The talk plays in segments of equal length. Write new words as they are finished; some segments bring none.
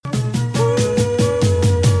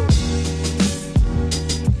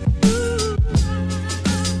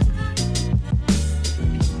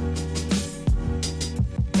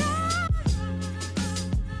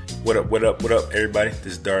What up, everybody?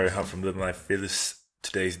 This is Dario Hunt from Living Life Fearless.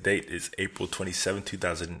 Today's date is April 27,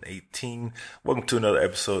 2018. Welcome to another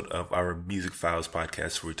episode of our Music Files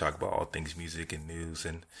podcast, where we talk about all things music and news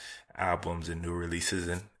and albums and new releases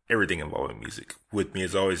and everything involving music. With me,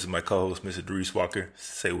 as always, is my co-host, Mr. Darius Walker.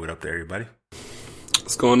 Say what up to everybody.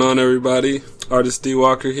 What's going on, everybody? Artist D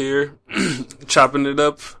Walker here, chopping it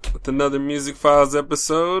up with another Music Files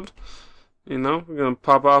episode. You know, we're going to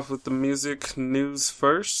pop off with the music news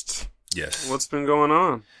first. Yes. What's been going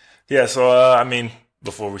on? Yeah, so,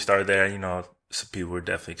 before we start there, some people were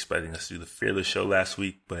definitely expecting us to do the Fearless show last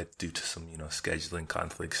week, but due to some, scheduling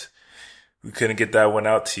conflicts, we couldn't get that one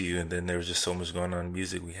out to you. And then there was just so much going on in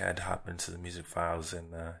music, we had to hop into the Music Files.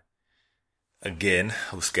 And again,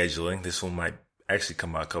 with scheduling, this one might actually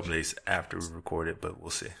come out a couple days after we record it, but we'll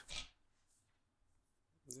see.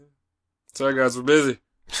 Sorry, guys, we're busy.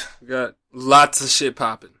 We got lots of shit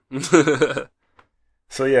popping.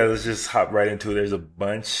 So yeah, let's just hop right into it. There's a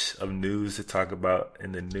bunch of news to talk about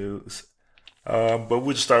in the news. But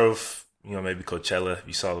we'll just start with, maybe Coachella. If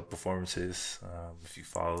you saw the performances, if you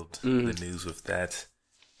followed the news with that.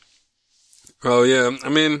 Oh yeah.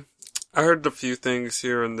 I heard a few things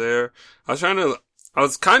here and there. I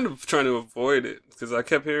was kind of trying to avoid it because I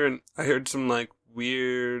heard some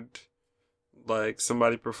weird,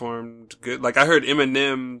 somebody performed good. I heard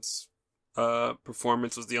Eminem's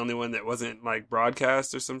performance was the only one that wasn't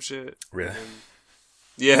broadcast or some shit. Really?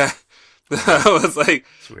 Yeah. I was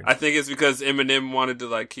I think it's because Eminem wanted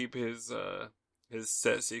to keep his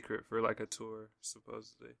set secret for a tour,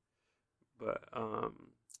 supposedly. But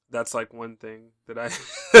that's one thing that I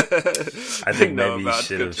think maybe he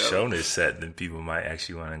should have shown his set, then people might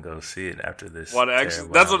actually want to go see it after this.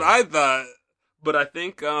 That's what I thought. But I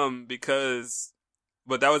think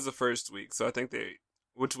but that was the first week, so I think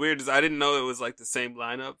what's weird is I didn't know it was the same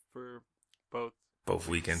lineup for both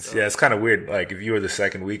weekends. So. Yeah, it's kind of weird. If you were the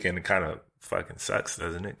second weekend, it kind of fucking sucks,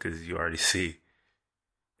 doesn't it? Because you already see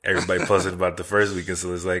everybody posting about the first weekend,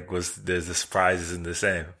 so it's there's the surprises in the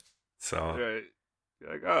same. So right,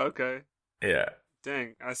 you're oh, okay, yeah.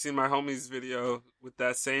 Dang, I see my homie's video with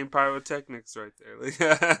that same pyrotechnics right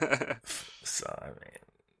there. So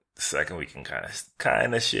the second weekend kind of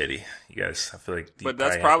shitty. You guys, I feel like. But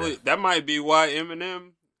that might be why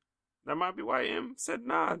Eminem. That might be why M said,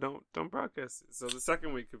 "Nah, don't broadcast it." So the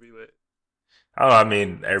second week could be lit. I don't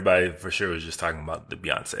know. Everybody for sure was just talking about the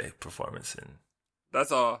Beyonce performance, and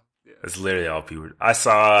that's all. Yeah. That's literally all people. I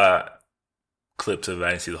saw clips of it. I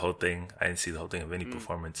didn't see the whole thing. I didn't see the whole thing of any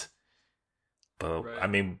performance. But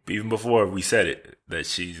right. Even before we said it, that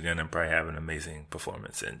she's gonna probably have an amazing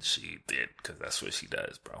performance, and she did, because that's what she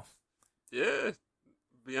does, bro. Yeah,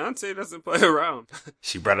 Beyonce doesn't play around.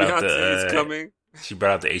 She brought out Beyonce's coming. She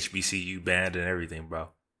brought out the HBCU band and everything, bro.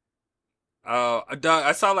 I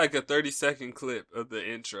saw a 30-second clip of the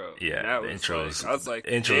intro. Yeah, the intro is. I was like,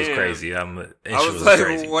 the intro is crazy. I was like,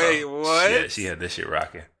 crazy, wait, bro. what? Yeah, she had this shit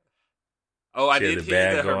rocking. Oh, I did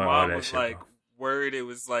hear that her mom was worried it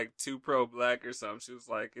was too pro black or something. She was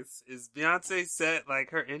like, "Is Beyonce set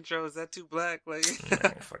her intro? Is that too black?" Man,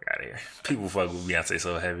 fuck out of here. People fuck with Beyonce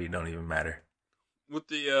so heavy, it don't even matter. With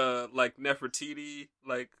the Nefertiti,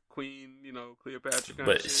 Queen, Cleopatra. Kind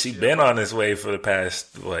but of shit. She been on this way for the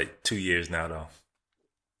past 2 years now, though.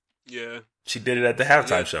 Yeah, she did it at the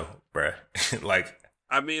halftime show, bruh.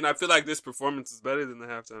 I feel like this performance is better than the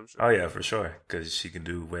halftime show. Oh yeah, for sure, because she can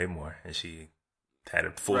do way more, and she had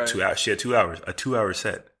a full 2 hours. She had 2 hours, a 2-hour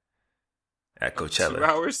set at Coachella. 2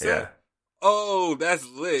 hour set? Yeah. Oh, that's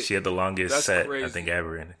lit. She had the longest set, crazy. I think,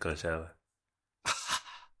 ever in Coachella.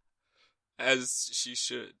 As she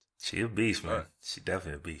should. She a beast, man. She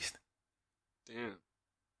definitely a beast. Damn.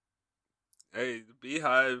 Hey, the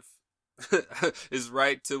Beehive is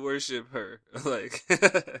right to worship her.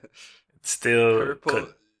 Still,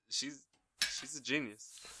 she's a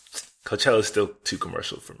genius. Coachella's still too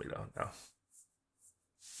commercial for me, though.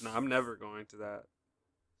 No, I'm never going to that.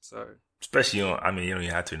 Sorry. Especially, you don't even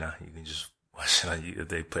have to now. You can just watch it on YouTube.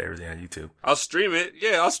 They put everything on YouTube. I'll stream it.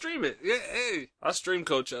 Yeah, I'll stream it. Yeah, hey, I'll stream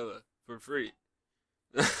Coachella for free.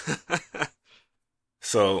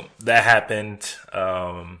 So that happened.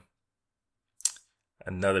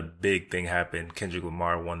 Another big thing happened. Kendrick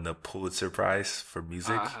Lamar won the Pulitzer Prize for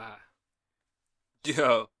music.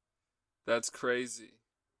 Yo, that's crazy.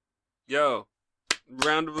 Yo,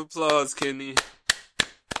 round of applause, Kenny.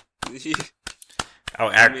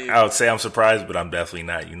 I would say I'm surprised, but I'm definitely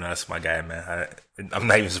not. That's my guy, man. I'm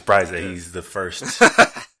not even surprised that he's the first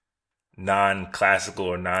non-classical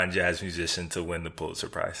or non-jazz musician to win the Pulitzer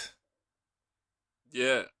Prize.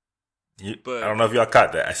 Yeah. I don't know if y'all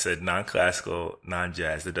caught that. I said non-classical,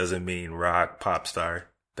 non-jazz. That doesn't mean rock, pop star.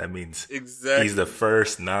 That means Exactly. he's the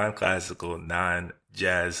first non-classical,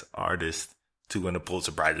 non-jazz artist to win a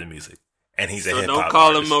Pulitzer Prize in music. And he's a hip hop Don't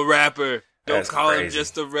call artist. him a rapper. Don't That's call him crazy.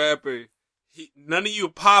 just a rapper. None of you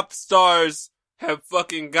pop stars have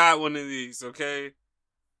fucking got one of these, okay?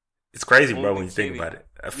 It's crazy, bro, Only when you think Kenny. about it.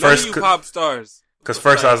 At None first, of you pop stars. because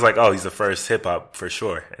first I was like, oh, he's the first hip hop for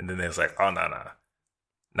sure. And then it was like, oh, no.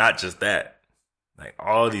 Not just that. Like,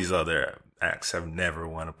 all these other acts have never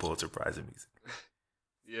won a Pulitzer Prize in music.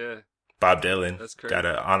 Yeah. Bob Dylan That's crazy. got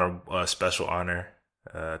a special honor.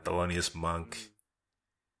 Thelonious Monk,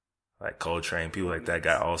 like Coltrane, people like that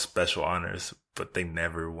got all special honors, but they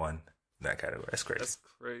never won that category. That's crazy. That's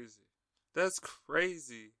crazy. That's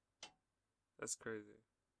crazy. That's crazy.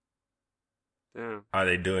 Damn. Are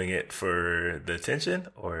they doing it for the attention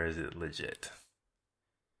or is it legit?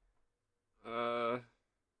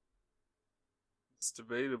 It's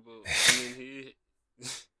debatable. I mean,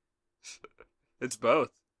 it's both.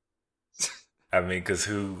 I mean, because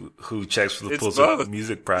who checks for the It's Pulitzer both.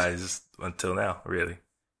 Music Prize until now, really?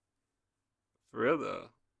 For real though.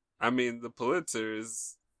 I mean, the Pulitzer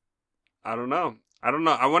is. I don't know.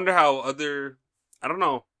 I wonder how I don't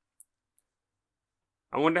know.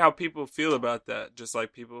 I wonder how people feel about that. Just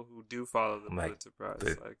like people who do follow the Like Pulitzer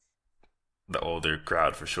Prize. The older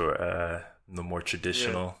crowd for sure. The more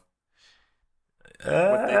traditional.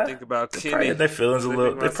 What they think about They're Kenny. probably in their feelings a They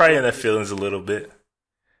little. think They're about probably in their Scorpion. feelings a little bit.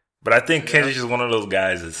 But I think Yeah. Kendrick is one of those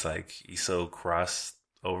guys that's like, he's so crossed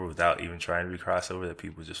over without even trying to be crossover that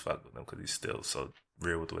people just fuck with him because he's still so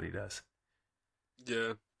real with what he does.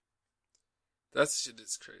 Yeah. That shit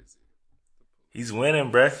is crazy. He's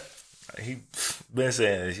winning, bruh. He been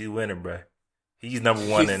saying this. He's winning, bruh. He's number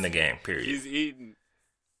one in the game, period. He's eating.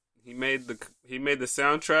 He made the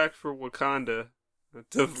soundtrack for Wakanda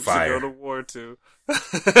to Fire. go to war to.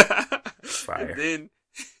 Fire. And then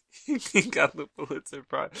he got the Pulitzer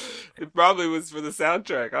Prize. It probably was for the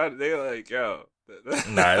soundtrack. They were like, yo.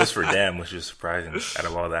 Nah, it was for Damn, which is surprising. Out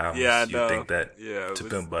of all the albums, Yeah, I you'd know. think that Yeah, To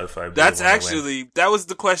Pimp Butterfly would be that's the one to win. actually that was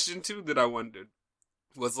the question too that I wondered.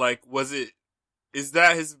 Is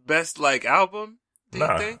that his best like album? Do you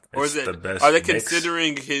Nah, think, or is it's it? the best Are they mix.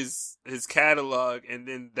 considering his catalog and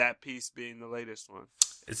then that piece being the latest one?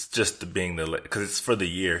 It's just being because it's for the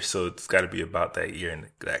year, so it's got to be about that year, and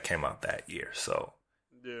that came out that year. So,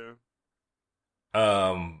 Yeah.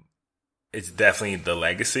 it's definitely the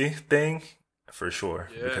legacy thing for sure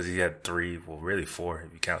Yeah. because he had 3, well, really 4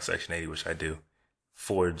 if you count Section 80, which I do.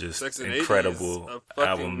 4 just Section 80 incredible is fucking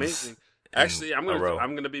albums. amazing. in Actually, I'm a row.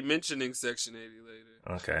 gonna be mentioning Section 80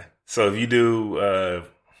 later. Okay, so if you do, so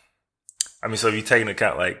if you take into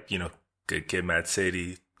account like Good Kid, Mad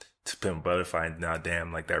City, To Pimp Butterfly, and now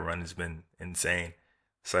Damn, like that run has been insane.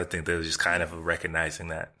 So I think they was just kind of recognizing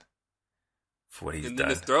that for what he's And done.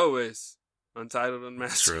 then his throwaways, Untitled,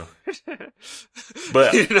 Unmastered. True.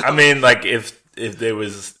 But You know? I mean, like if there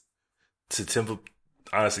was To Pimp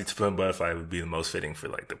Butterfly would be the most fitting for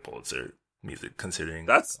like the Pulitzer music, considering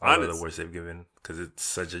That's all of honest. the awards they've given, because it's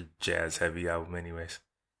such a jazz heavy album, anyways.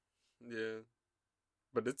 Yeah,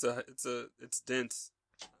 but it's dense.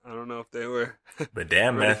 I don't know if they were. But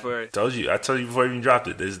damn, Ready man, for it. I told you before you even dropped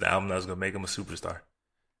it. This is the album that was gonna make him a superstar.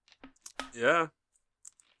 Yeah,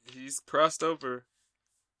 he's crossed over.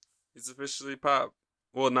 He's officially pop.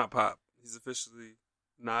 Well, not pop. He's officially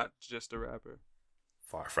not just a rapper.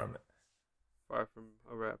 Far from it. Far from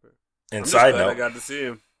a rapper. And I'm just side glad I note, got to see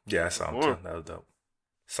him. yeah, I saw him perform. too. That was dope.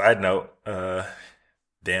 Side note,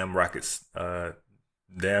 Damn Rockets,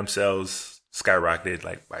 Damn sales skyrocketed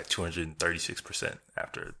like by 236%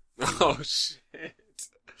 after. Oh shit!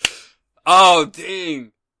 Oh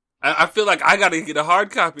dang! I feel like I gotta get a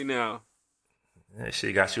hard copy now. That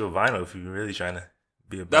shit got you a vinyl if you're really trying to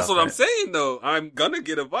be about That's what I'm that. saying though. I'm gonna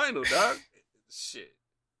get a vinyl, dog. Shit.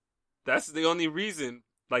 That's the only reason.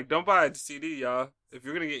 Like, don't buy a CD, y'all. If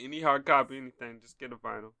you're gonna get any hard copy, anything, just get a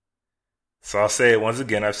vinyl. So I'll say it once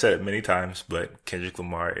again. I've said it many times, but Kendrick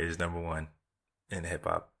Lamar is number one in hip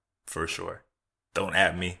hop for sure. Don't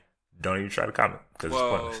at me. Don't even try to comment because it's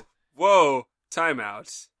pointless. Whoa. Time out.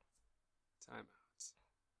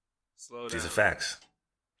 Slow down. These are facts.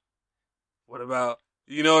 What about,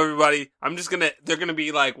 everybody, they're gonna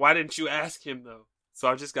be like, why didn't you ask him though? So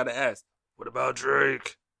I just gotta ask, what about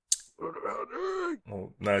Drake?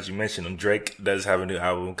 Well, now that you mentioned him, Drake does have a new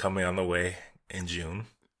album coming on the way in June.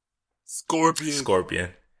 Scorpion.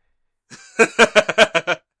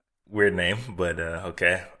 Weird name, but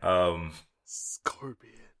okay.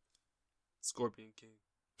 Scorpion King.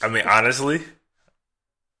 I mean, honestly,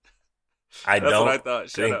 I That's don't what I thought.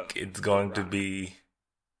 Shut think up. it's going to be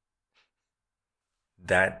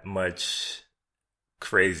that much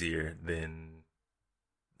crazier than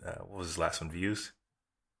what was his last one? Views.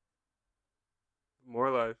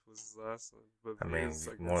 More Life was his last one. But I mean, Views,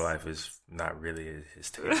 More Life is not really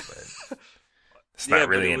his take, but it's Yeah, not but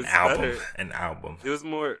really it an was album. better. An album. It was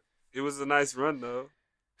more. It was a nice run though.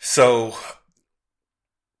 So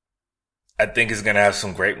I think it's gonna have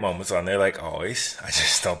some great moments on there, like always. I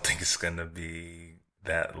just don't think it's gonna be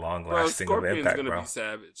that long Bro, lasting of Scorpion's impact, gonna bro. be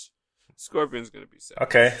savage. Scorpion's gonna be savage.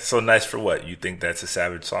 Okay, so Nice for What? You think that's a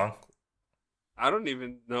Savage song? I don't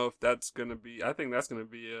even know if that's gonna be. I think that's gonna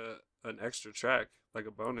be an extra track, like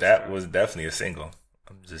a bonus. That track. was definitely a single.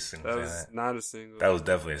 I'm just gonna That say was that. not a single. That was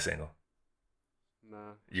definitely a single.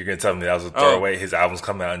 Nah. You're gonna tell me that was a throwaway? His album's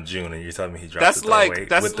coming out in June, and you're telling me he dropped That's a throwaway like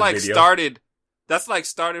that's with the like video? started. That's like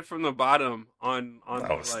started from the bottom on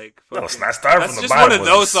No, it's, like. no, it's fucking- not starting that's from the just bottom. one of It was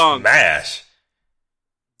those a songs. Smash.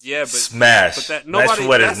 Yeah, but Smash. but that- Nice nobody- for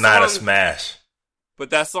What that is not a song- smash. But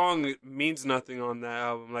that song means nothing on that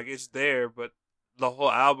album. Like it's there, but the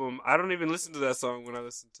whole album, I don't even listen to that song when I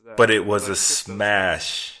listen to that. But it was Like, a skip those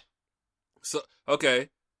smash. songs. So okay,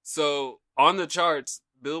 so on the charts,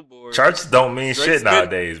 Billboard Charts don't mean Drake's shit been-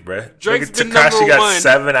 nowadays, bruh. Drake's Look at been Tekashi number got one.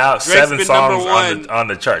 7 been songs number on one.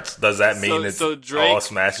 the charts. Does that mean it's Drake, all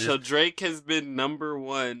smashes? So Drake has been number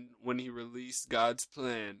one when he released God's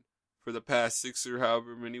Plan for the past 6 or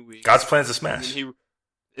however many weeks. God's Plan's a and smash.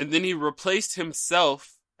 then he replaced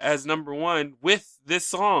himself as number one with this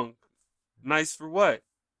song. Nice for What?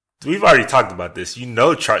 We've already talked about this. You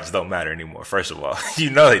know charts don't matter anymore, first of all.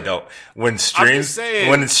 You know they don't. When saying.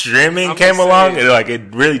 when streaming I'm came just along, saying.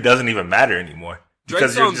 it really doesn't even matter anymore. Because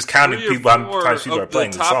Drake's you're on just counting 3 or people, how 4 times people of are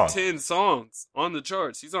playing the the top song. 10 songs on the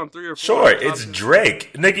charts. He's on 3 or 4. Sure, of the top it's 10.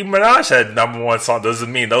 Drake. Nicki Minaj had number one song. Does it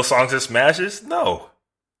mean those songs are smashes? No.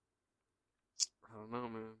 I don't know,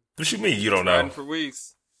 man. What you mean you don't He's know? riding for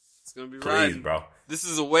weeks. It's gonna be Please, riding, bro. This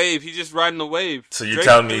is a wave. He's just riding the wave. So you're Drake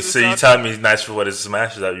telling threw me? this So you out telling there. me Nice for What is a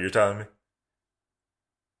smash? Is that what you're telling me?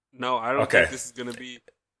 No, I don't Okay. think this is gonna be.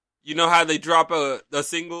 You know how they drop a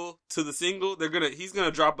single to the single? He's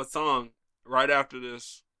gonna drop a song right after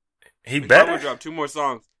this. He He's better. probably drop 2 more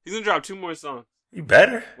songs. He's gonna drop 2 more songs. He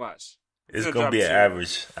better. Watch. It's gonna gonna drop be an 2.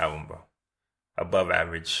 average album, bro. Above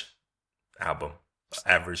average album.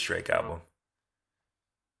 Average Drake album.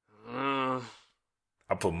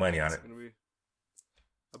 I'll put money on It's it. gonna be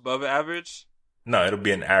above average. No, it'll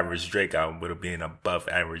be an average Drake album, but it'll be an above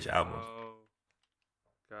average album. Oh,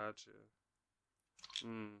 gotcha.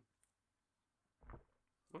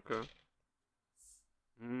 Okay.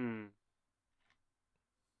 I don't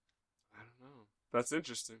know. That's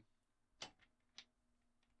interesting.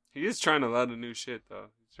 He is trying a lot of new shit though.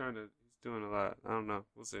 He's doing a lot. I don't know.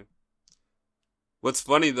 We'll see. What's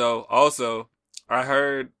funny though, also,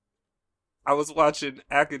 I was watching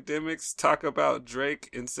academics talk about Drake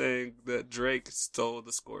and saying that Drake stole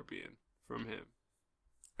the Scorpion from him.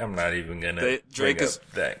 I'm not even gonna Drake bring is-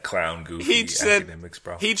 up that clown goofy He said- academics,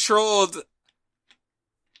 bro. He trolled.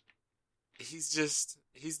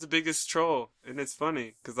 He's the biggest troll, and it's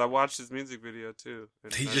funny because I watched his music video too.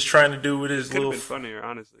 And He's just trying to do what his Could have little. been funnier,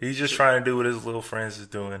 honestly. He's just trying to do what his little friends is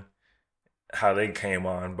doing. How they came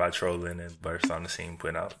on by trolling and burst on the scene,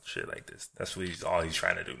 putting out shit like this. That's what he's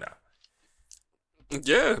trying to do now.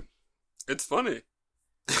 Yeah, it's funny.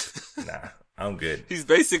 Nah, I'm good. He's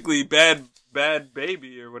basically bad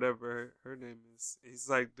baby or whatever her name is. He's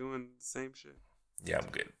like doing the same shit. Yeah, I'm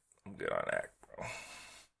good. I'm good on that, bro.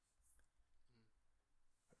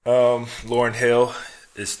 Lauryn Hill.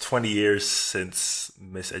 It's 20 years since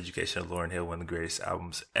Miseducation of Lauryn Hill, one of the greatest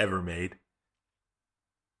albums ever made.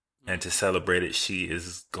 And to celebrate it, she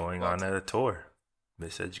is going on a tour,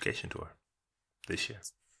 Miseducation tour, this year.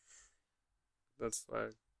 That's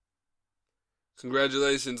fine.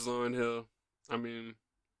 Congratulations, Lauryn Hill. I mean,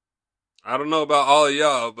 I don't know about all of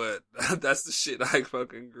y'all, but that's the shit I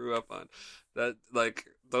fucking grew up on. That, like,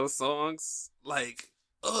 those songs, like,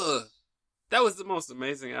 that was the most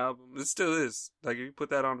amazing album. It still is. Like, if you put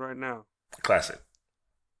that on right now, Classic.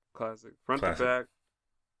 classic. Front Classic. to back.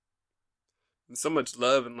 And so much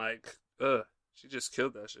love and, like, she just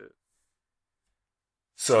killed that shit.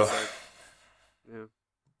 So, It's like, yeah.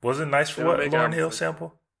 was it nice for They don't what make Lauryn albums Hill like-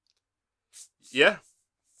 sample? Yeah.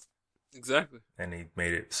 Exactly. And he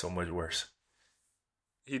made it so much worse.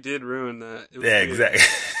 He did ruin that. It was Yeah, weird.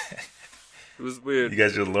 exactly. It was weird. You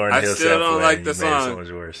guys just Lauryn I Hill still sample don't and like you the made it so song.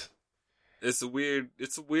 much worse. It's a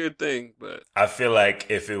weird thing, but I feel like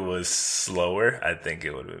if it was slower, I think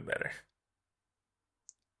it would have been better.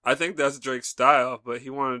 I think that's Drake's style. But he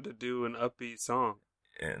wanted to do an upbeat song,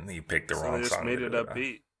 And he picked the so wrong they just song. made to it do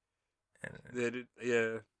upbeat. And They did,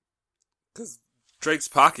 yeah, because Drake's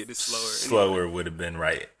pocket is slower. slower would have been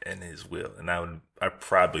right in his will, and I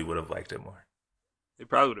probably would have liked it more. It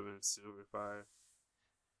probably would have been super fire.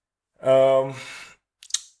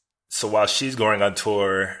 So while she's going on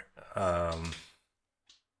tour, what's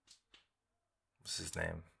his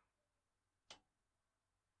name?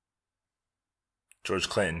 George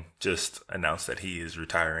Clinton just announced that he is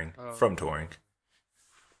retiring from touring.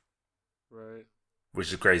 Right.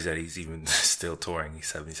 Which is crazy that he's even still touring. He's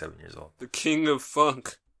 77 years old. The king of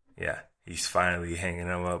funk. Yeah, he's finally hanging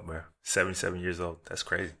them up, bro. 77 years old. That's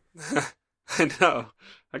crazy. I know.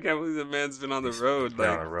 I can't believe the man's been on the road been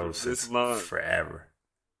on the road this long. Forever.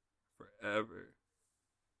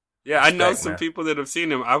 Yeah, I know some people that have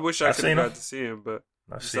seen him. I wish I could have got to see him, but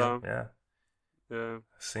I've seen him. Yeah. I've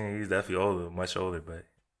seen him. He's definitely older, much older, but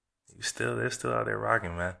they're still out there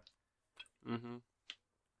rocking, man. Mm-hmm.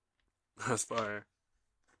 That's fire.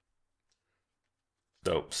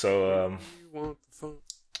 Dope. So,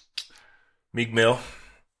 Meek Mill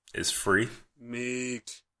is free. Meek.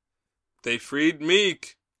 They freed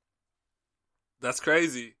Meek. That's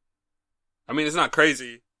crazy. I mean, it's not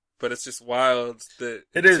crazy, but it's just wild that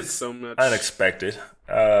it is so much unexpected.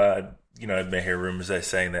 I've been hearing rumors that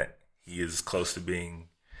saying that he is close to being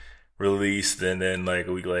released, and then like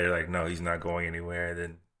a week later, like, no, he's not going anywhere.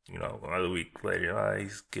 Then, another week later,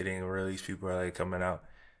 he's getting released. People are like coming out.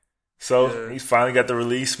 So He's finally got the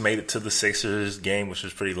release, made it to the Sixers game, which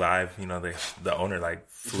was pretty live. The owner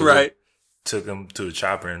took him to a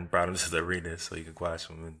chopper and brought him to the arena so he could watch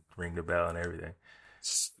him and ring the bell and everything.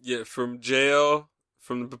 Yeah, from jail,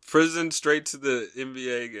 from the prison straight to the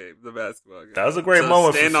NBA game, the basketball game. That was a great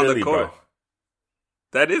moment for Philly, bro.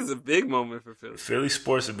 That is a big moment for Philly. Philly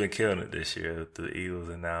sports have been killing it this year with the Eagles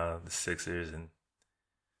and now the Sixers and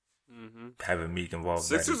having Meek involved.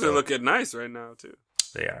 Sixers are looking nice right now, too.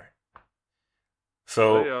 They are.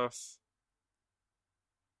 So, playoffs.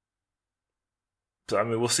 So, I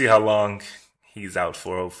mean, we'll see how long he's out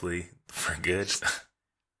for, hopefully, for good.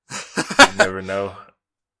 You never know.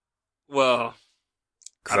 Well,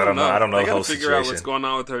 I don't know. They gotta figure out what's going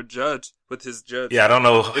on with his judge. Yeah, I don't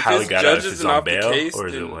know how he got out. If it's on bail, or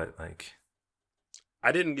is it what? Like,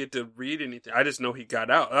 I didn't get to read anything. I just know he got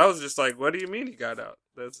out. I was just like, what do you mean he got out?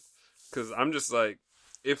 That's because I'm just like,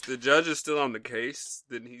 if the judge is still on the case,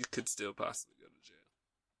 then he could still possibly go to jail.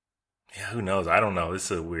 Yeah, who knows? I don't know.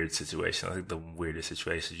 It's a weird situation. I think the weirdest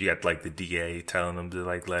situation. You got like the DA telling them to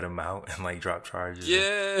like let him out and like drop charges.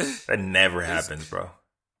 Yeah, that never happens, bro.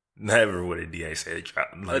 Never would a DA say drop.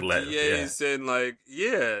 Like, a DA saying like,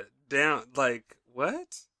 down. Like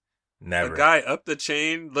what? Never. The guy up the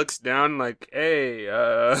chain looks down like, hey,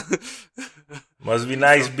 must be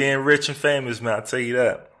nice being rich and famous, man. I'll tell you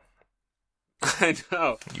that. I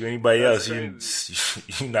know. You anybody else,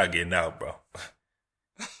 you not getting out, bro.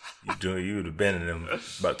 You would have been in them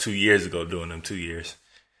about 2 years ago doing them 2 years.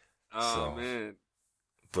 Oh, man.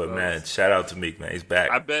 But, man, shout out to Meek, man. He's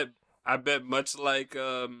back. I bet much like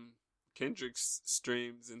Kendrick's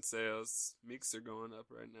streams and sales, Meek's are going up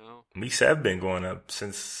right now. Meek's have been going up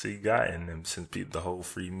since he got in them, since the whole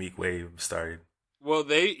free Meek wave started. Well,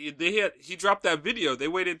 he dropped that video. They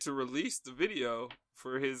waited to release the video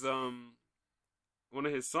for his one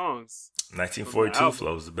of his songs. 1942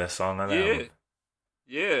 Flow is the best song on that album.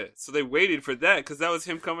 Yeah, so they waited for that because that was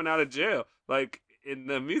him coming out of jail, like in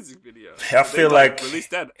the music video. I feel like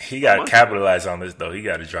he got to capitalize on this, though. He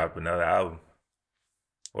got to drop another album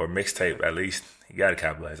or mixtape at least. He got to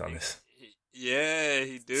capitalize on this. Yeah,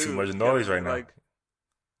 he do. Too much noise right now.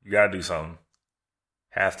 You got to do something.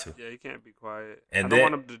 Have to. Yeah, he can't be quiet. And I don't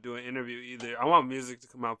want him to do an interview either. I want music to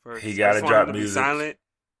come out first. He got to drop music. Be silent.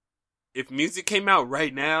 If music came out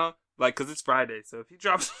right now, like, because it's Friday, so if he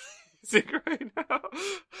drops music right now,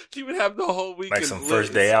 he would have the whole weekend. Like some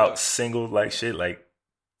first day out single, like shit, like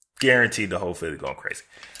guaranteed the whole Philly going crazy.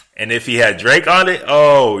 And if he had Drake on it,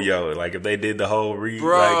 like if they did the whole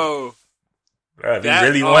bro, if he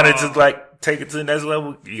really wanted to like take it to the next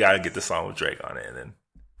level, you got to get the song with Drake on it and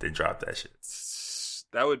then drop that shit.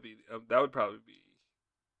 That would probably be,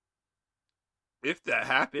 if that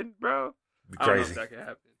happened, bro. Be crazy. I don't know if that could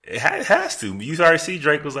happen. It has to. You already see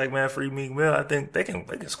Drake was like, man, free Meek Mill. I think they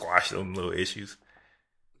can squash them little issues.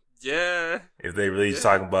 Yeah. If they really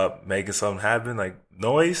talking about making something happen, like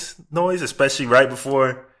noise, especially right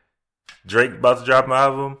before Drake about to drop an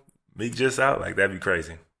album, Meek just out, like that'd be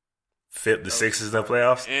crazy. Fit the Sixers in the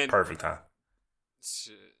playoffs, perfect time.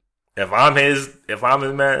 Shit. If I'm his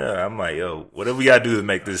man, I'm like, yo, whatever we gotta do to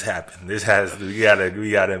make this happen. We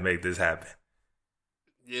gotta make this happen.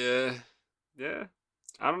 Yeah.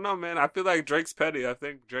 I don't know, man. I feel like Drake's petty. I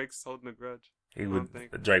think Drake's holding a grudge.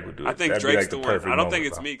 Drake would do it. I think Drake's the one. I don't think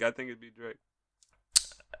it's Meek. I think it'd be Drake.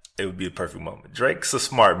 It would be a perfect moment. Drake's a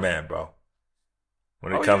smart man, bro.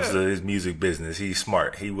 When it comes to his music business, he's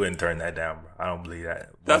smart. He wouldn't turn that down, bro. I don't believe that.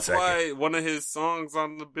 That's why one of his songs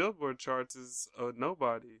on the Billboard charts is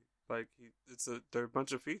Nobody. Like, there are a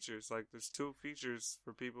bunch of features. Like, there's 2 features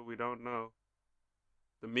for people we don't know.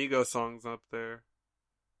 The Migos song's up there.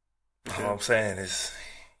 All I'm saying is,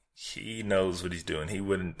 he knows what he's doing. He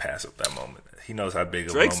wouldn't pass up that moment. He knows how big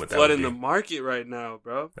a moment that would be. Drake's flooding the market right now,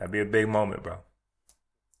 bro. That'd be a big moment, bro.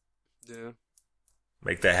 Yeah.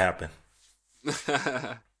 Make that happen.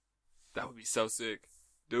 That would be so sick.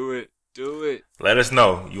 Do it. Let us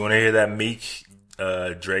know. You want to hear that Meek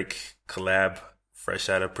Drake collab fresh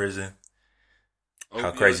out of prison?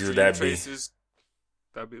 How crazy would that be?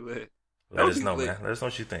 That'd be lit. Let us know, man. Let us know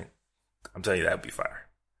what you think. I'm telling you, that'd be fire.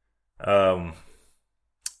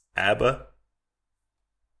 ABBA.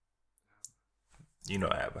 You know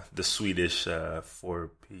ABBA, the Swedish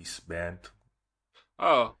 4-piece band.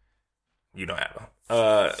 Oh. You know ABBA.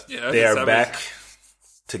 They are back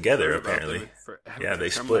together, apparently. Yeah, they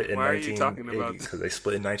split in 1980 because they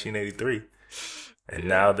split in 1983. And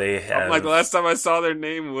now they have... Like, the last time I saw their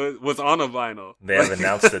name was on a vinyl. They have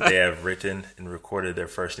announced that they have written and recorded their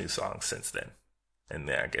first new song since then. And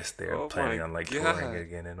then I guess they're planning on, like, touring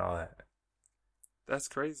again and all that. That's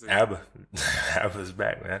crazy. ABBA's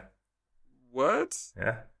back, man. What?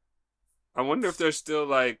 Yeah. I wonder if they're still,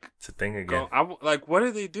 like... It's a thing again. What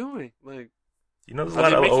are they doing? Like... You know, there's a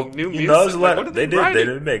lot of old new music. There's a lot. They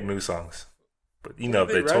did make new songs, but you know,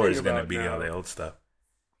 their tour is gonna be all the old stuff.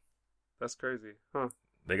 That's crazy, huh?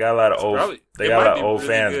 They got a lot of old. They got a lot of old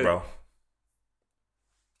fans, bro.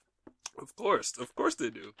 Of course they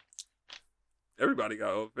do. Everybody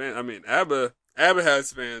got old fans. I mean, ABBA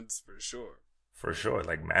has fans for sure. For sure,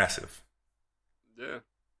 like massive. Yeah,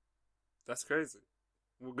 that's crazy.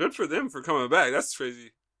 Well, good for them for coming back. That's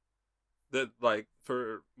crazy. That, like,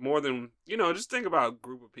 for more than, just think about a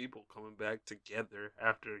group of people coming back together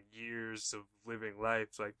after years of living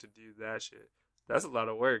life, like, to do that shit. That's a lot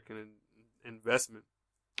of work and investment.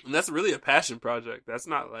 And that's really a passion project. That's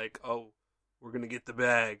not like, oh, we're going to get the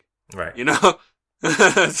bag. Right.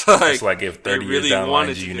 It's like if 30 years down the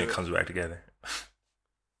line, G-Unit comes back together.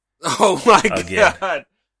 Oh, my God.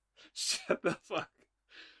 Shut the fuck.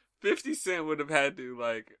 50 Cent would have had to,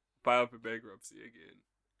 like, file for bankruptcy again.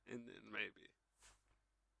 And then maybe.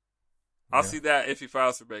 I'll see that if he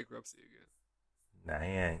files for bankruptcy again. Nah,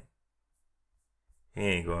 he ain't. He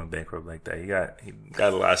ain't going bankrupt like that. He got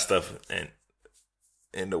a lot of stuff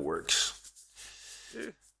in the works.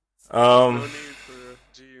 Yeah. No need for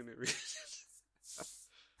G-Unit reason.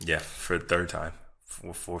 Yeah, for the 3rd time.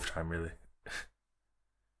 4th time, really.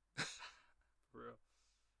 For real.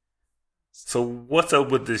 So what's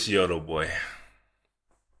up with this Yodel boy?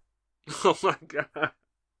 Oh my God.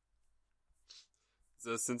 It's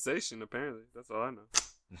a sensation, apparently. That's all I know.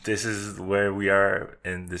 This is where we are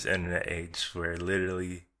in this internet age where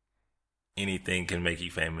literally anything can make you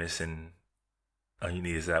famous, and all you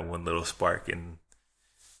need is that one little spark, and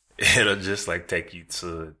it'll just, like, take you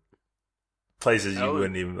to places you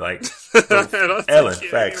wouldn't even, like... Ellen, facts.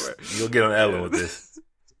 Anywhere. You'll get on Ellen with this.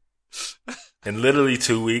 In literally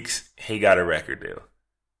 2 weeks, he got a record deal.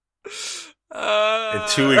 In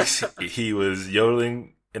 2 weeks, he was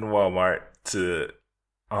yodeling in Walmart to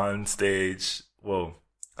on the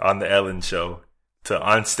Ellen show, to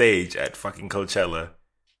on stage at fucking Coachella.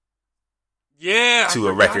 Yeah, to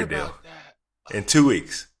a record deal in 2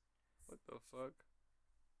 weeks. What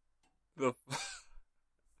the fuck?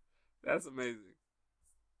 That's amazing.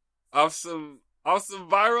 Off some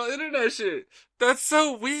viral internet shit. That's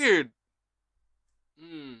so weird.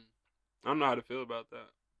 I don't know how to feel about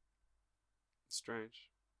that. It's strange.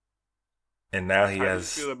 And now how do you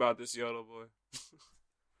feel about this Yodel boy?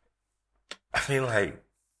 I mean, like,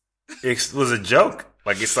 it was a joke.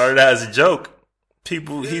 Like, it started out as a joke.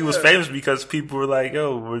 He was famous because people were like,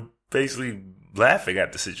 yo, we're basically laughing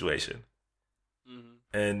at the situation. Mm-hmm.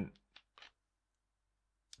 And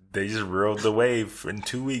they just rode the wave in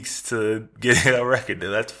 2 weeks to get a record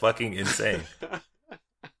deal. That's fucking insane.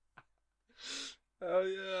 Oh,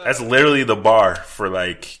 yeah. That's literally the bar for,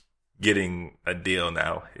 like, getting a deal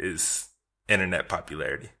now is internet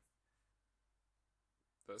popularity.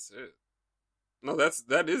 That's it. No,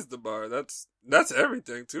 that is the bar. That's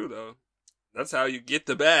everything too, though. That's how you get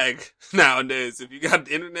the bag nowadays. If you got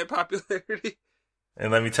internet popularity,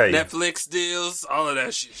 and let me tell you, Netflix deals, all of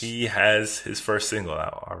that shit. He has his first single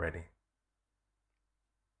out already.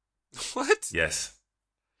 What? Yes.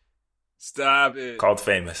 Stop it. Called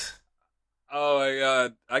Famous. Oh my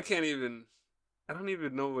God, I don't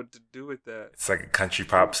even know what to do with that. It's like a country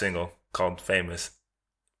pop single called Famous,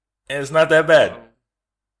 and it's not that bad.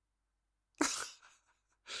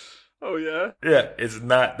 Oh yeah. Yeah, it's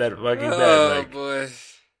not that fucking bad. Oh Like, boy.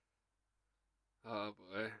 Oh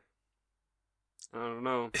boy. I don't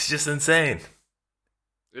know. it's just insane.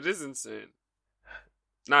 It is insane.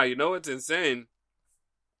 Now you know what's insane?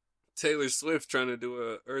 Taylor Swift trying to do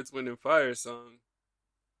a Earth, Wind, and Fire song.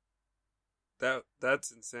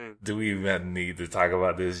 That's insane. Do we even need to talk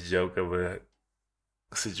about this joke of a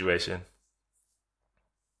situation?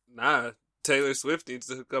 Nah, Taylor Swift needs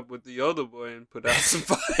to hook up with the Yoda boy and put out some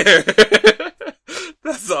fire.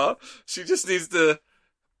 That's all. She just needs to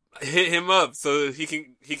hit him up so he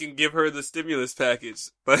can give her the stimulus package,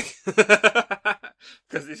 like,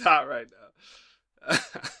 because he's hot right now.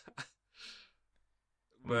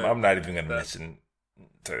 But I'm not even going to mention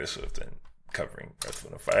Taylor Swift and covering Earth,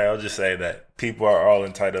 Wind, and Fire. I'll just say that people are all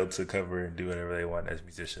entitled to cover and do whatever they want as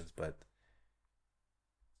musicians, but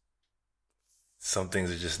some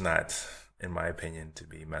things are just not, in my opinion, to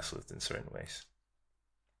be messed with in certain ways.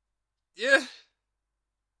 Yeah.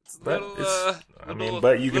 But Little,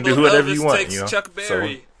 but you can do whatever Elvis you want, takes you know. Chuck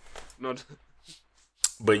Berry. No.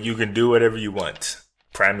 But you can do whatever you want.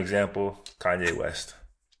 Prime example: Kanye West.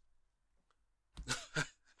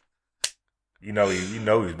 you know he's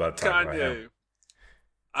about to talk about him.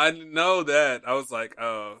 I know that. I was like,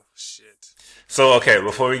 oh shit. So okay,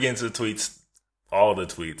 before we get into the tweets, all the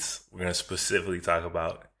tweets, we're gonna specifically talk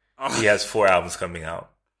about. He has 4 albums coming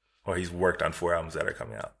out, or he's worked on 4 albums that are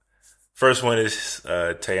coming out. First one is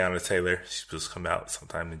Teyana Taylor. She's supposed to come out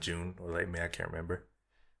sometime in June or late May. I can't remember.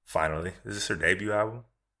 Finally, is this her debut album?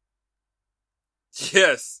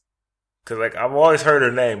 Yes. Because like I've always heard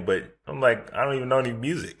her name, but I'm like I don't even know any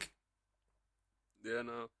music. Yeah,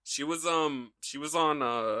 no. She was on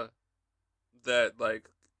that like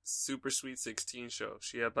Super Sweet 16 show.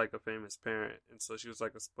 She had like a famous parent, and so she was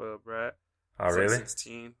like a spoiled brat. Oh really? Like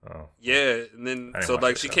 16. Oh. Yeah, and then so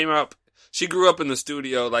like she came up. She grew up in the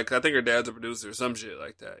studio. Like I think her dad's a producer or some shit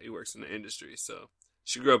like that. He works in the industry, so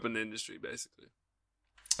she grew up in the industry basically.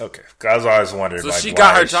 Okay, because I always wondered. So like, she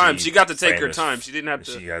got why her is time. she She got to take her famous? time. She didn't have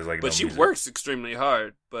to. She has like, but no she music. works extremely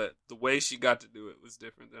hard. But the way she got to do it was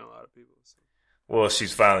different than a lot of people. So. Well,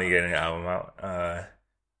 she's finally getting an album out.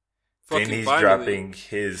 Then he's dropping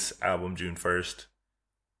his album June 1st.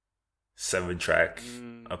 7-track,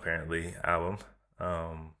 apparently, album.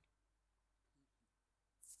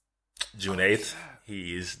 June 8th,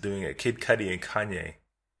 he is doing a Kid Cudi and Kanye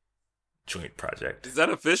joint project. Is that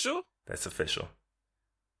official? That's official.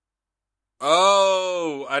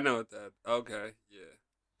 Oh, I know what that. Okay, yeah.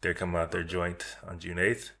 They're coming out their joint on June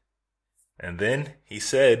 8th. And then he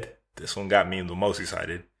said, this one got me the most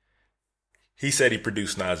excited. He said he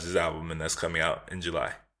produced Nas's album, and that's coming out in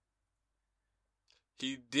July.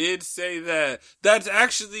 He did say that. That's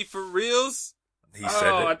actually for reals? He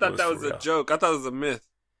said I thought that was real. a joke. I thought it was a myth.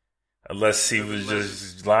 Unless he was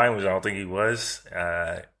just lying, which I don't think he was.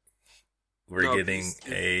 We're getting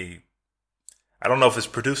I don't know if it's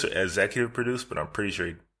producer, executive produced, but I'm pretty sure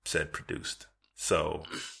he said produced. So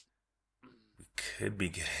we could be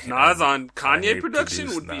getting Nas on Kanye production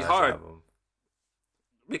would be Nas hard. album.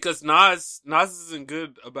 Because Nas isn't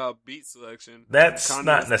good about beat selection. That's Kanye's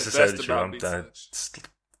not the necessarily best true. about beat selection.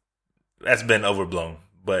 That's been overblown.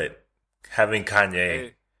 But having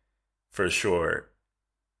Kanye for sure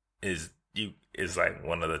is like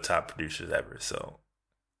one of the top producers ever. So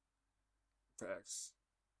facts.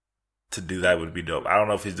 To do that would be dope. I don't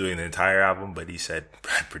know if he's doing the entire album, but he said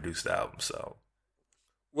produce the album. So,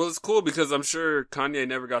 well, it's cool because I'm sure Kanye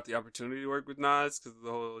never got the opportunity to work with Nas because of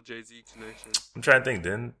the whole Jay-Z connection. I'm trying to think.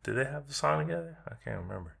 Did they have a song together? I can't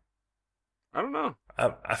remember. I don't know.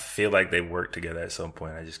 I feel like they worked together at some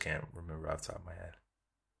point. I just can't remember off the top of my head.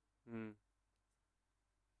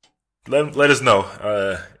 Let us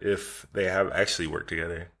know if they have actually worked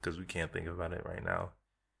together because we can't think about it right now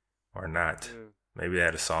or not. Yeah. Maybe they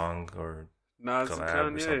had a song or Nas collab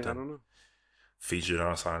and Kanye, or something. I don't know. Featured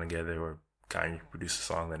on a song together, or Kanye produced a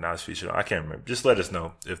song that Nas featured on. I can't remember. Just let us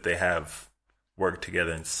know if they have worked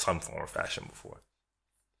together in some form or fashion before.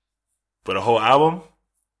 But a whole album,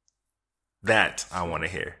 that I want to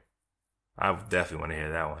hear. I definitely want to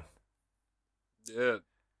hear that one. Yeah,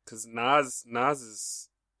 because Nas is,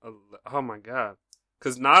 oh my god,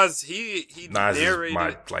 because Nas he narrated,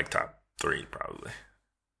 is my top 3 probably.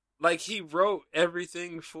 Like, he wrote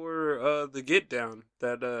everything for the Get Down,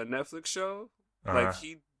 that Netflix show. Like,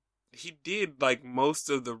 he did, like,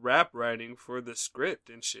 most of the rap writing for the script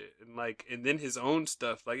and shit. And then his own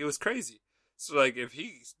stuff. Like, it was crazy. So, like, if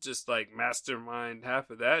he just, like, mastermind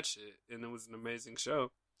half of that shit, and it was an amazing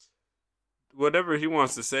show, whatever he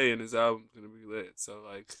wants to say in his album is going to be lit. So,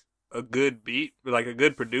 like, a good beat, like, a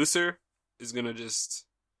good producer is going to just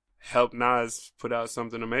help Nas put out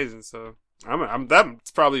something amazing. So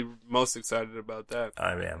that's probably most excited about that.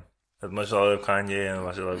 I am. As much as I love Kanye and as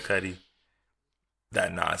much as I love Cudi,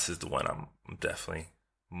 that Nas is the one I'm definitely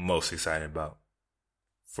most excited about.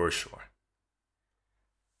 For sure.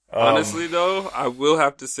 Honestly, though, I will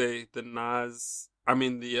have to say the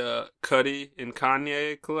Cudi and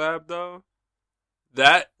Kanye collab, though,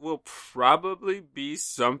 that will probably be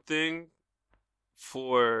something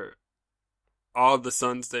for all the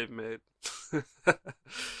sons they've made.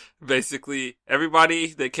 Basically,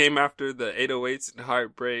 everybody that came after the 808s and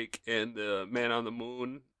Heartbreak and the Man on the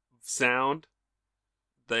Moon sound,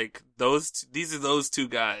 like these are those two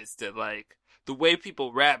guys that, like, the way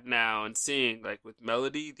people rap now and sing, like, with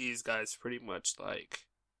melody, these guys pretty much, like,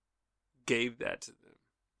 gave that to them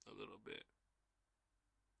a little bit.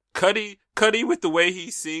 Cudi with the way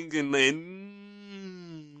he sings and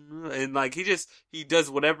like, he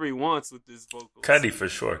does whatever he wants with his vocals. Cudi for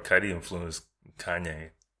sure. Cudi influenced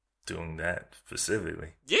Kanye doing that specifically.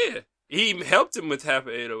 Yeah. He helped him with half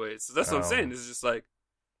of 808. So that's what I'm saying. It's just like,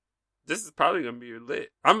 this is probably gonna be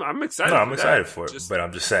lit. I'm excited. No, I'm excited for it, but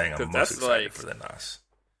I'm just saying I'm most excited for the Nas.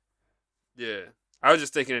 Yeah, I was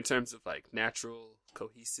just thinking in terms of, like, natural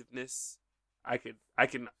cohesiveness. I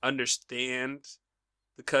can understand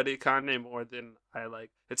the Cudi Kanye more than I like.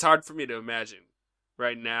 It's hard for me to imagine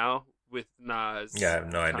right now with Nas. Yeah, I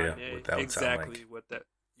have no Kanye, idea what that would sound like. what that.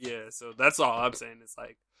 Yeah, so that's all I'm saying. It's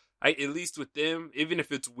like, at least with them, even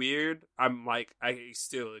if it's weird, I'm like, I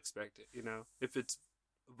still expect it. You know, if it's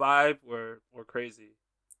vibe or crazy,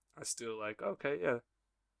 I still like, okay, yeah,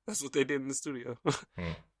 that's what they did in the studio.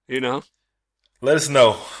 You know, let us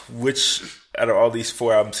know which out of all these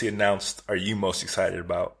 4 albums he announced are you most excited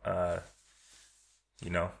about. You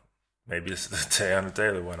know, maybe it's the Teyana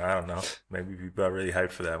Taylor one, I don't know, maybe people are really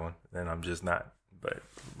hyped for that one and I'm just not, but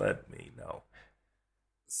let me know.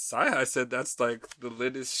 Sci-Hi said that's, like, the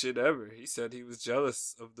littest shit ever. He said he was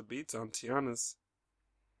jealous of the beats on Tiana's,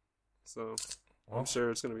 so I'm sure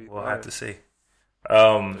it's going to be We'll fire. have to see.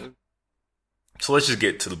 So let's just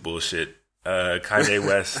get to the bullshit. Kanye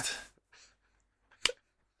West.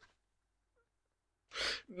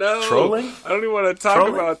 No. Trolling? I don't even want to talk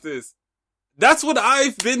about this. That's what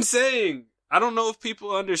I've been saying. I don't know if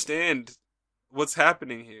people understand what's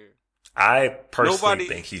happening here. I personally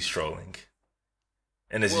think he's trolling.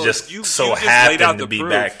 And it's just you happened to be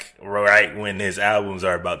back right when his albums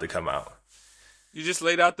are about to come out. You just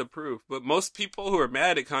laid out the proof. But most people who are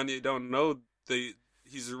mad at Kanye don't know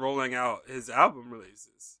he's rolling out his album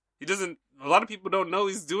releases. A lot of people don't know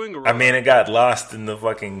he's doing a rollout. I mean, it got lost in the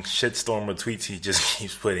fucking shitstorm of tweets he just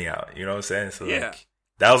keeps putting out. You know what I'm saying? So, yeah. Like,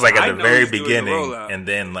 that was, like, at the very beginning. A and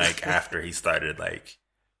then, like, after he started, like,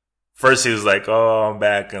 first he was like, oh, I'm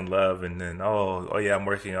back in love. And then, oh yeah, I'm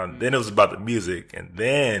working on. Then it was about the music. And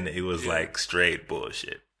then it was, like, straight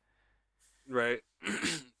bullshit. Right.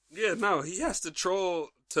 Yeah, no, he has to troll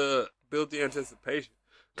to build the anticipation.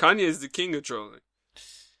 Kanye is the king of trolling.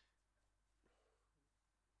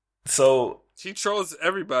 So he trolls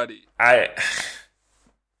everybody. I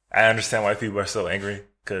understand why people are so angry,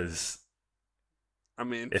 because I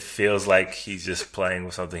mean, it feels like he's just playing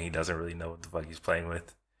with something he doesn't really know what the fuck he's playing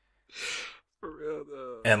with. For real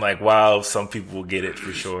though. And, like, while some people will get it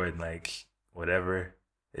for sure and, like, whatever,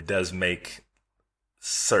 it does make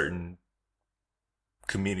certain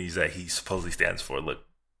communities that he supposedly stands for look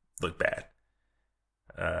bad.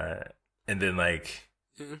 And then, like,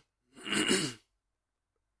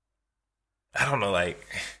 I don't know, like,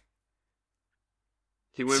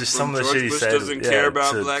 he went just from some of the George shit he Bush said, doesn't care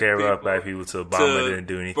about to black care people, about black people, to Obama didn't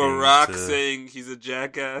do anything, Barack saying he's a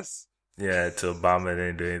jackass. Yeah, to Obama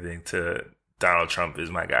didn't do anything, to Donald Trump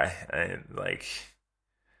is my guy, and, like,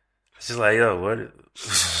 it's just like, yo, what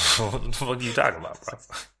the fuck are you talking about, bro?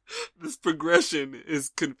 This progression is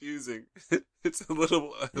confusing. It's a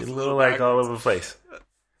little like all over the place.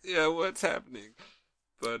 Yeah, what's happening?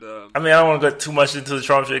 But I mean, I don't want to go too much into the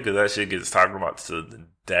Trump shit because that shit gets talked about to the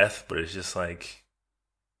death. But it's just like,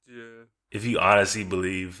 yeah, if you honestly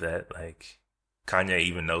believe that, like, Kanye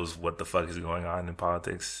even knows what the fuck is going on in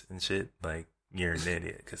politics and shit, like, you're an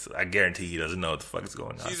idiot. Because I guarantee he doesn't know what the fuck is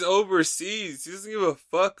going on. He's overseas. He doesn't give a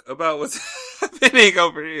fuck about what's happening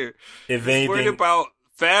over here. If He's anything, worried about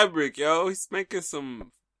fabric, yo. He's making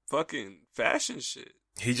some fucking fashion shit.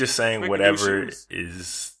 He's just saying whatever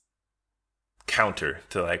is counter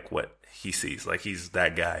to, like, what he sees. Like, he's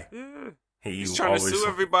that guy. Yeah. He's trying to sue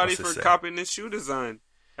everybody for copying his shoe design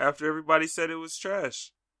after everybody said it was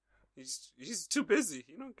trash. He's too busy.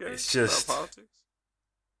 He don't care about politics.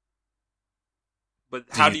 But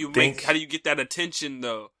how do you get that attention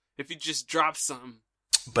though? If he just drops something,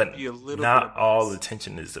 But be a little not bit all biased.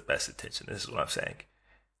 attention is the best attention. This is what I'm saying.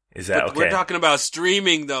 Is that But okay? we're talking about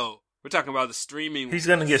streaming, though. We're talking about the streaming. He's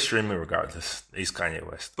gonna get streaming regardless. He's Kanye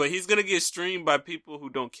West. But he's gonna get streamed by people who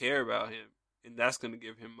don't care about him, and that's gonna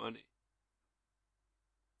give him money.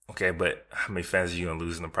 Okay, but how many fans are you gonna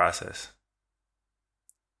lose in the process?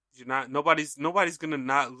 You're not. Nobody's gonna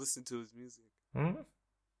not listen to his music.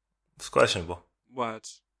 It's questionable.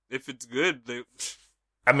 Watch. If it's good,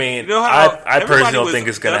 I mean, you know how I personally don't think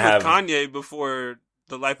it's gonna done with have Kanye before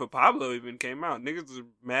The Life of Pablo even came out. Niggas were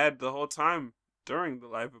mad the whole time during The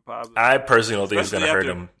Life of Pablo. I personally don't think it's Especially gonna hurt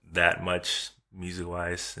after- him that much music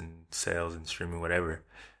wise and sales and streaming whatever.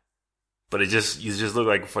 But you just look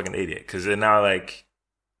like a fucking idiot because they're now like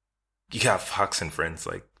you got Fox and friends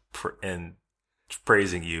like and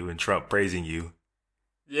praising you and Trump praising you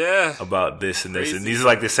Yeah. about this and this, and Crazy. these are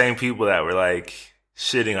like the same people that were like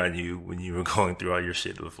shitting on you when you were going through all your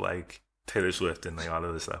shit with like Taylor Swift and like all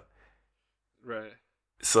of this stuff. Right.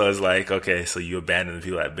 So it's like, okay, so you abandon the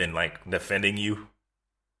people that have been like defending you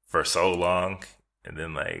for so long, and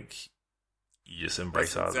then like you just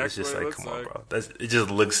embrace That's all. It's exactly just what it like, looks come on, like. bro.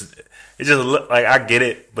 It just look like I get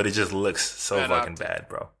it, but it just looks so Bad fucking optic. bad,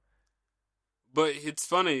 bro. But it's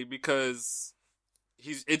funny because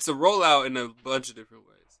it's a rollout in a bunch of different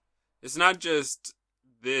ways. It's not just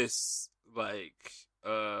this like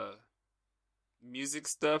music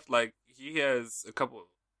stuff. Like he has a couple.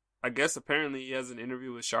 I guess apparently he has an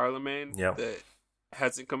interview with Charlemagne Yep. that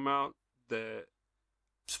hasn't come out. That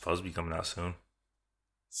It's supposed to be coming out soon.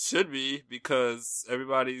 should be because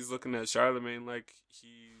everybody's looking at Charlemagne like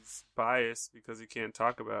he's biased because he can't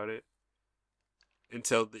talk about it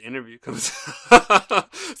until the interview comes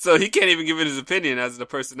out. So he can't even give it his opinion as the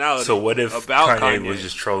personality. So what if about Kanye Kanye was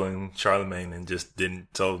just trolling Charlemagne and just then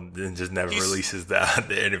just never He's- releases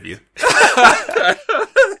the interview?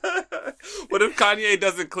 What if Kanye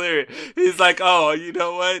doesn't clear it? He's like, oh, you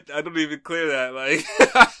know what? I don't even clear that. Like,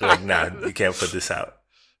 Like, nah, you can't put this out.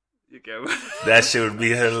 You can't. That shit would be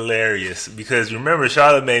hilarious because remember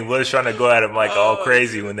Charlemagne was trying to go at him like all Oh,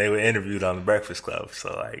 crazy when they were interviewed on the Breakfast Club.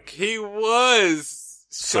 So like He was.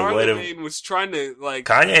 So what if- Charlemagne was trying to like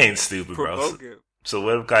Kanye ain't stupid, bro. provoke him. So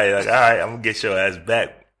what if Kanye like, all right, I'm gonna get your ass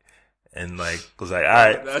back, and like was like, all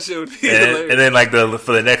right, That shit would be hilarious. and then like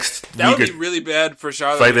for the next That would week be or really bad for for,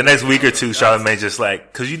 Charlemagne. like the next week or two, Charlemagne just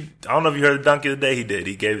like because I don't know if you heard the dunk of the day he did.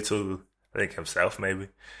 He gave it to I think himself maybe.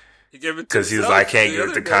 He gave it to Because he was himself like, I can't the give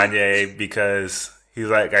it to other day. Kanye because he's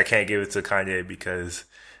like, I can't give it to Kanye because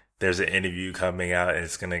there's an interview coming out and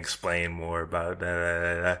it's gonna explain more about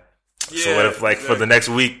that. So what if like for the next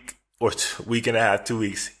week or week and a half, 2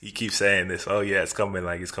 weeks, he keeps saying this? Oh yeah, it's coming,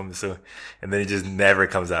 like it's coming soon, and then it just never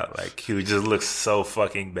comes out. Like he would just look so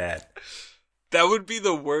fucking bad. That would be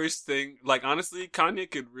the worst thing. Like honestly, Kanye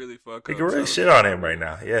could really fuck They up. can really Charlemagne. shit on him right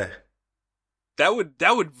now. Yeah, That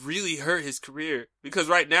would really hurt his career because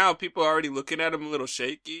right now people are already looking at him a little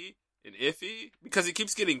shaky and iffy because he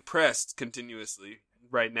keeps getting pressed continuously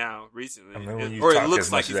right now recently. I mean when you Or it talk looks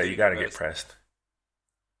as like much as he's that, you getting gotta get pressed.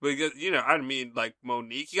 Because I mean like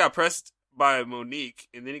Monique, he got pressed by Monique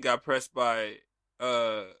and then he got pressed by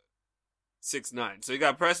 6ix9ine. So he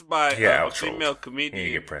got pressed by He got a out-trolled. female He comedian.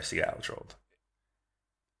 didn't get pressed. He got out-trolled.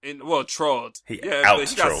 And trolled. He But he got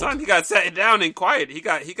out-trolled. He got sat down and quiet. He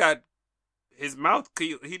got his mouth.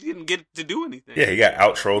 He didn't get to do anything. Yeah, he got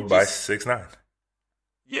out-trolled by Just- 6ix9ine.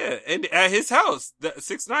 Yeah, and at his house,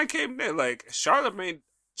 6ix9ine came there. Like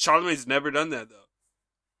Charlemagne's never done that though.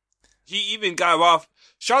 He even got off.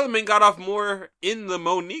 Charlemagne got off more in the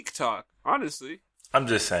Monique talk. Honestly, I'm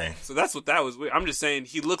just saying. so that's what that was. I'm just saying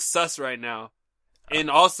he looks sus right now, and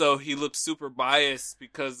also he looks super biased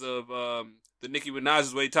because of the Nicki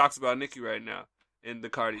Minaj's way he talks about Nicki right now and the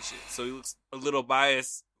Cardi shit. So he looks a little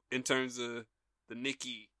biased in terms of the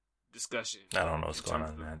Nicki discussion. I don't know what's In going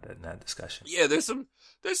terms on in that discussion. Yeah, there's some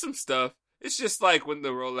stuff. It's just like when the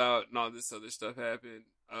rollout and all this other stuff happened.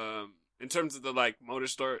 In terms of the like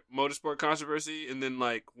motorsport controversy, and then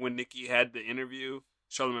like when Nicki had the interview,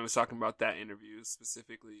 Charlemagne was talking about that interview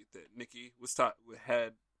specifically that Nicki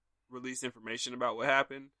had released information about what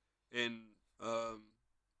happened, and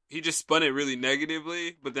he just spun it really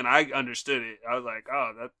negatively. But then I understood it. I was like,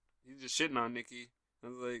 oh, that he's just shitting on Nicki. I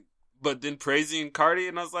was like, but then praising Cardi,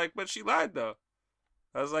 and I was like, but she lied though.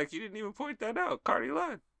 I was like, you didn't even point that out. Cardi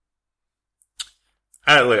lied.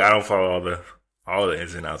 I don't follow all the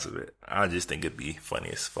ins and outs of it. I just think it'd be funny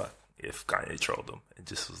as fuck if Kanye trolled him. It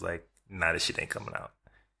just was like, nah, this shit ain't coming out.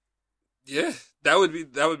 Yeah, that would be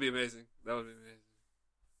amazing. That would be amazing.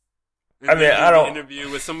 I mean, I don't interview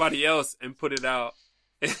with somebody else and put it out.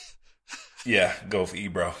 Yeah, go for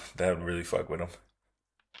Ebro. That would really fuck with him.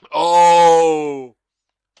 Oh,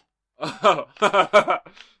 Oh,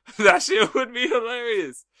 that shit would be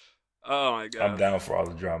hilarious. Oh my god. I'm down for all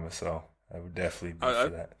the drama, so I would definitely be for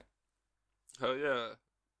that. Hell yeah.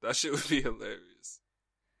 That shit would be hilarious.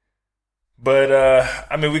 But,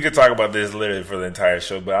 I mean, we could talk about this literally for the entire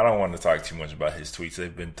show, but I don't want to talk too much about his tweets.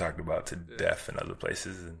 They've been talked about to death in other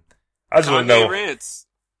places. And I just want to know. Rants.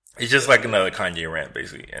 It's just like another Kanye rant,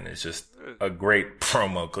 basically. And it's just a great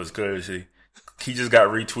promo because clearly he just got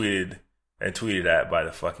retweeted and tweeted at by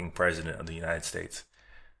the fucking president of the United States.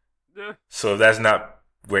 Yeah. So if that's not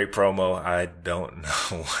great promo, I don't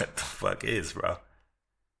know what the fuck is, bro.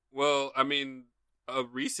 Well, I mean, a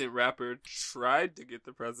recent rapper tried to get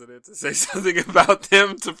the president to say something about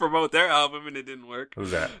them to promote their album, and it didn't work.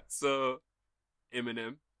 Who's that? So,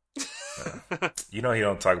 Eminem. You know he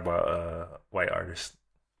don't talk about white artists.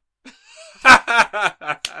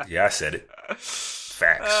 Yeah, I said it.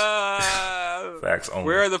 Facts. Facts only.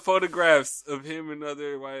 Where are the photographs of him and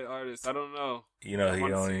other white artists? I don't know. He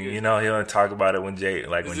only talk about it when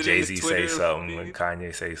Jay-Z say something, when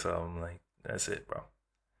Kanye say something. Like, that's it, bro.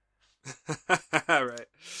 Right.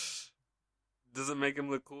 Doesn't make him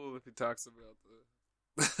look cool if he talks about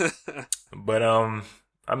the But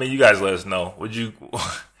I mean, you guys let us know. What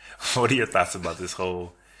are your thoughts about this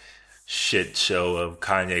whole shit show of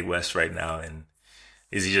Kanye West right now? And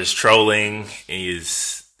is he just trolling?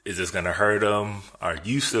 Is this gonna hurt him? Are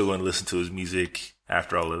you still gonna listen to his music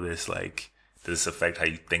after all of this? Like, does this affect how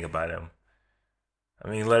you think about him? I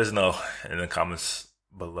mean, let us know in the comments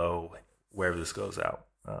below wherever this goes out.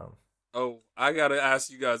 I gotta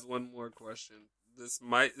ask you guys one more question. This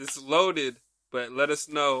is loaded, but let us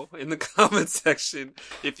know in the comment section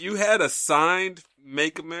if you had a signed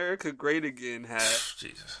 "Make America Great Again" hat,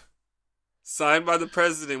 Jesus, signed by the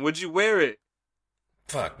president. Would you wear it?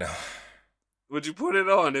 Fuck no. Would you put it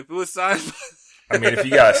on if it was signed? I mean, if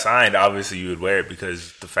you got it signed, obviously you would wear it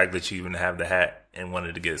because the fact that you even have the hat and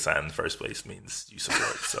wanted to get it signed in the first place means you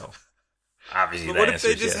support it. So obviously, but what if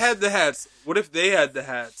they just had the hats? What if they had the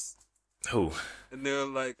hats? Who? And they're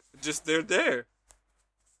like, they're there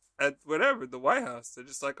at whatever the White House. They're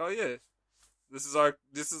just like, oh yeah, this is our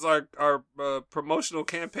promotional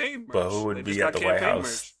campaign merch. But who would be at the White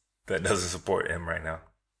House that doesn't support him right now?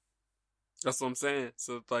 That's what I'm saying.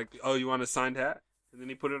 So it's like, oh, you want a signed hat? And then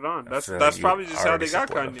he put it on. That's probably just how they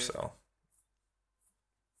got Kanye. So.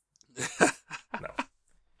 No.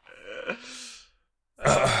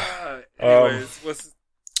 Anyways,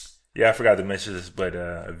 yeah, I forgot to mention this, but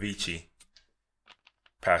Avicii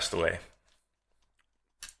passed away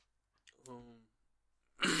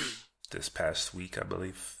this past week, I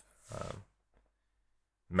believe.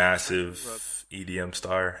 Massive EDM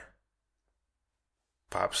star,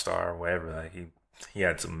 pop star, whatever. Like he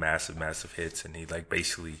had some massive hits, and he like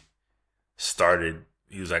basically started.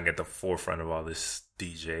 He was like at the forefront of all this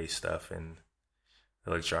DJ stuff and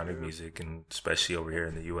electronic music, and especially over here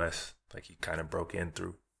in the U.S. Like he kind of broke in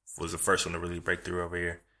through. Was the first one to really break through over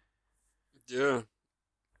here. Yeah.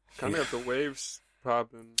 Kind of got the waves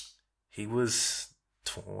popping. He was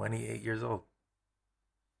 28 years old.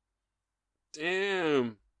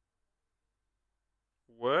 Damn.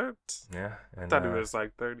 What? Yeah. And, I thought he was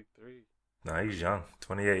like 33. No, he's young.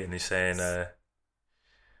 28. And he's saying,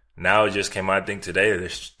 now it just came out, I think today,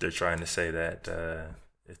 they're trying to say that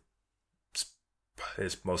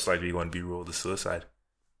it's most likely going to be ruled a suicide.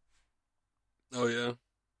 Oh, yeah.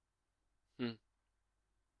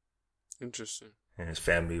 Interesting. And his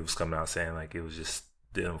family was coming out saying like it was just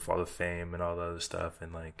them for all the fame and all the other stuff,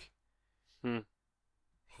 and like, you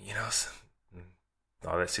know,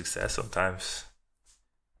 all that success sometimes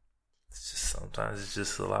it's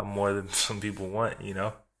just a lot more than some people want, you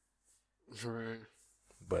know. Right.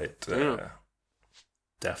 But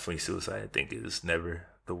definitely suicide, I think, is never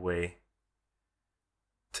the way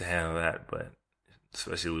to handle that. But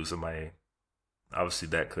especially lose somebody obviously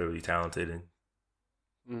that clearly talented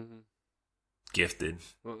and gifted.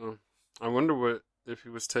 I wonder if he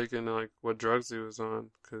was taking like what drugs he was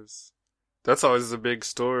on, because that's always a big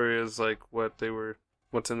story. Is like what's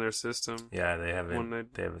in their system. Yeah, they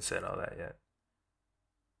haven't said all that yet.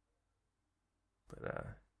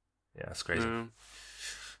 But yeah, it's crazy. Yeah.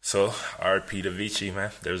 So R.I.P. to Avicii,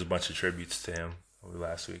 man. There was a bunch of tributes to him over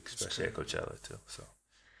last week, especially at Coachella too. So.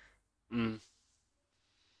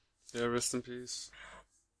 Yeah, rest in peace.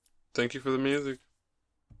 Thank you for the music.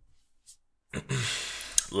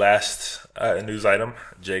 Last news item: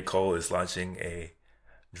 J. Cole is launching a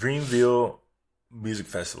Dreamville music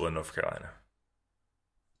festival in North Carolina.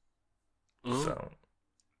 So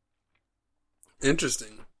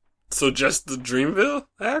interesting. So just the Dreamville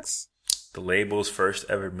acts? The label's first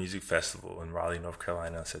ever music festival in Raleigh, North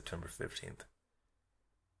Carolina, on September 15th.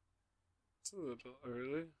 It's a little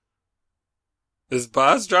early. Is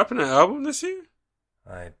Boz dropping an album this year?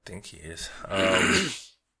 I think he is.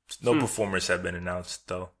 No performers have been announced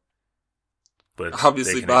though. But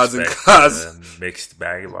obviously, Boz and Cos. A mixed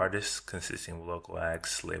bag of artists consisting of local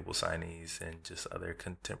acts, label signees, and just other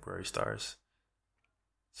contemporary stars.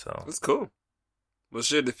 So that's cool. Well,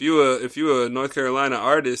 shit, if you a North Carolina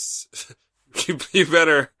artist, you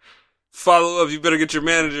better follow up. You better get your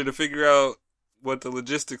manager to figure out what the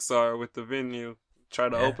logistics are with the venue. Try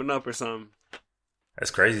to open up or something. That's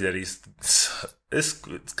crazy that it's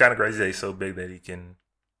kind of crazy that he's so big that he can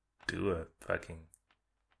do a fucking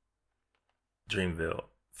Dreamville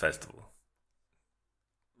festival.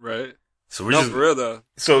 Right. So we're just for real though.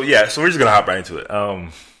 So we're just gonna hop right into it.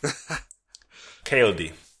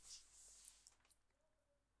 KOD.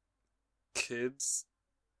 Kids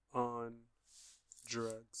on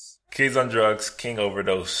drugs. Kids on drugs. King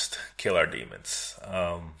overdosed. Kill Our Demons.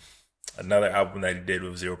 Another album that he did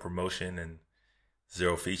with zero promotion and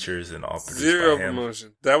zero features and all produced zero by him.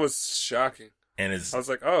 promotion. That was shocking. And I was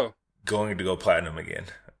like, oh, going to go platinum again,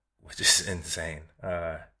 which is insane.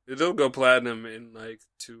 It'll go platinum in like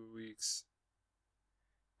 2 weeks.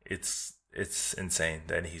 It's insane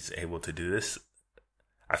that he's able to do this.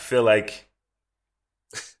 I feel like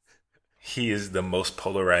he is the most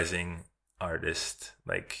polarizing artist,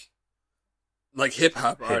 like hip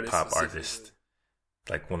hop artist,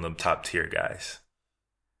 like one of them top tier guys,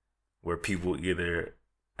 where people either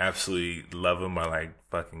absolutely love him or like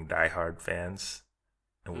fucking diehard fans,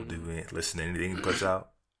 and will listen to anything he puts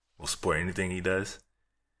out, will support anything he does.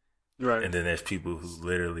 Right. And then there's people who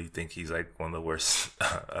literally think he's like one of the worst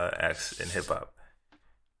acts in hip hop.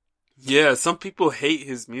 Yeah, some people hate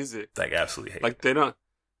his music. Like absolutely hate. Like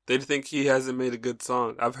they think he hasn't made a good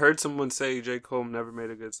song. I've heard someone say J. Cole never made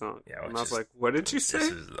a good song. Yeah, and I was like, what did you say? This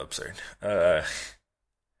is absurd.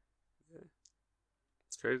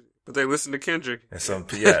 It's crazy. But they listen to Kendrick. And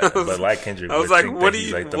but like Kendrick, I was like, what do he's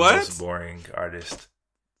you, like the what? most boring artist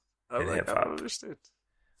in hip hop. I don't understand.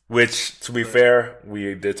 Which, to be fair,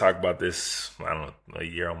 we did talk about this, I don't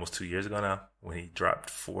know, almost 2 years ago now, when he dropped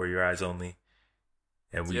For Your Eyes Only.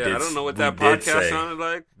 And I don't know what that podcast sounded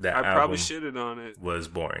like. I probably shitted on it. Was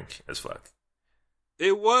boring as fuck.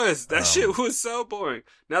 It was. That shit was so boring.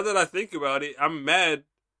 Now that I think about it, I'm mad.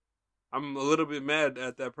 I'm a little bit mad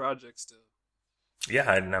at that project still.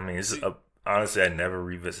 Yeah, I mean, honestly, I never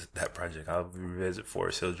revisit that project. I'll revisit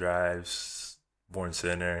Forest Hill Drives, Born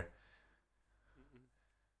Center,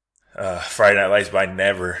 Friday Night Lights, but I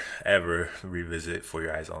never, ever revisit For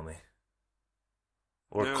Your Eyes Only.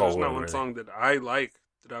 Or Cold There's World. not one song that I like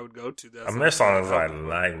that I would go to. I mean, there's songs I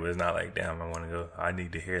like, but it's not like, damn, I want to go. I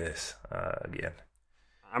need to hear this again.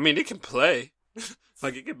 I mean, it can play.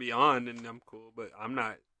 Like, it could be on, and I'm cool, but I'm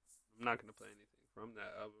not going to play anything from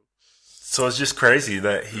that album. So it's just crazy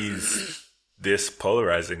that he's this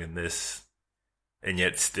polarizing in this, and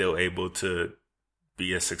yet still able to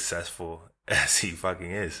be as successful as he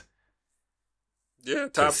fucking is. Yeah,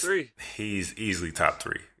 top 3. He's easily top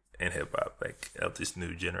 3 in hip hop, like of this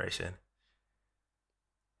new generation.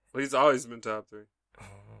 Well, he's always been top 3.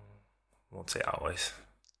 Won't say always.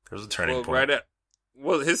 There's a turning point.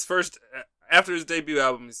 After his debut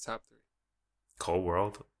album, he's top 3. Cold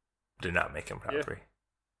World did not make him top 3.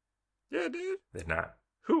 Yeah, dude. Did not.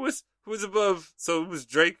 Who was above? So it was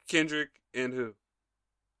Drake, Kendrick, and who?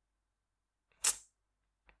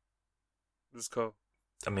 It was Cole.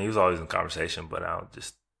 I mean, he was always in conversation, but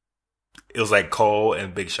it was like Cole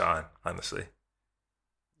and Big Sean, honestly.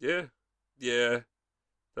 Yeah,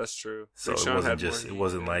 that's true. So it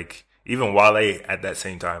wasn't like, even Wale at that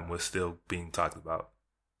same time was still being talked about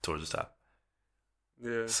towards the top.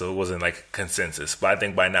 Yeah. So it wasn't like a consensus, but I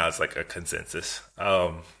think by now it's like a consensus.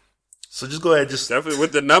 So just go ahead, definitely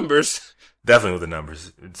with the numbers. Definitely with the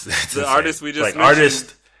numbers. It's the artist we just like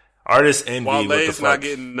mentioned. Artist envy. Wale's not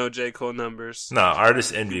getting no J. Cole numbers. No,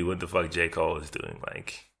 artist envy. What the fuck J. Cole is doing?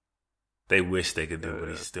 Like, they wish they could do what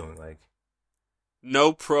he's doing. Like,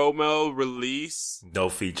 no promo release, no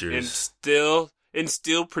features, and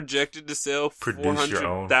still projected to sell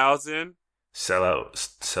 400,000. Sell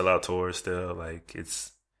out tours still. Like,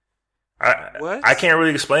 it's. I can't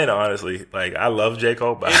really explain it, honestly. Like, I love J.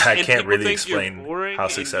 Cole, but I can't really explain how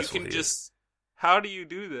successful he is. How do you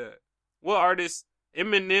do that? What artist?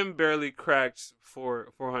 Eminem barely cracked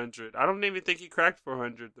 400. I don't even think he cracked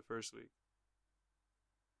 400 the first week.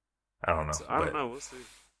 I don't know. So, I don't know. We'll see.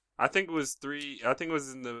 I think it was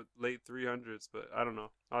in the late 300s, but I don't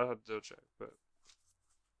know. I'll have to check. But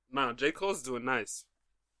no, J. Cole's doing nice.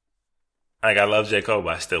 Like, I love J. Cole,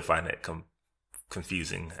 but I still find it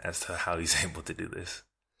confusing as to how he's able to do this.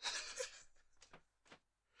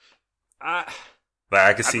 I Like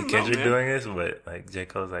I could I see don't know, Kendrick man. doing this, but like J.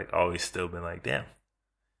 Cole's like always still been like, damn,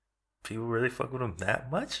 people really fuck with him that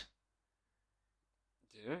much?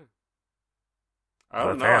 Yeah. I But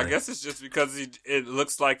don't know. I apparently, guess it's just because it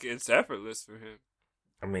looks like it's effortless for him.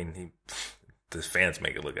 I mean, the fans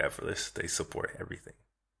make it look effortless. They support everything.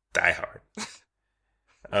 Die hard.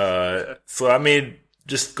 So I mean,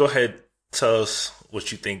 just go ahead, tell us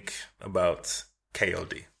what you think about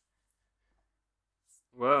KOD.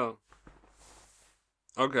 Well,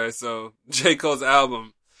 okay, so J. Cole's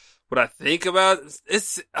album. What I think about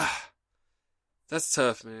it's that's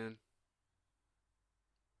tough, man.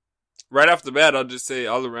 Right off the bat, I'll just say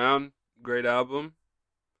all around great album.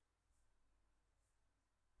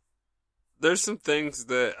 There's some things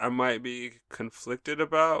that I might be conflicted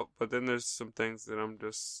about, but then there's some things that I'm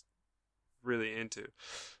just really into.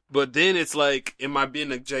 But then it's like, am I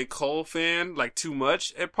being a J. Cole fan like too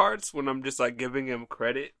much at parts when I'm just like giving him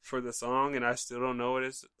credit for the song and I still don't know what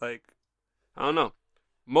it's like? I don't know.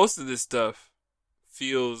 Most of this stuff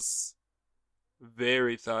feels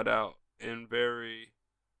very thought out and very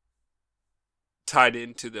tied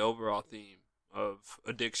into the overall theme of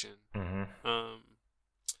addiction. Mm-hmm.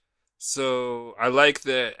 So I like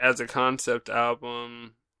that as a concept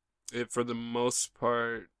album, it for the most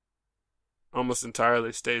part almost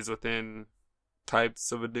entirely stays within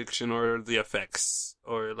types of addiction or the effects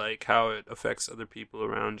or like how it affects other people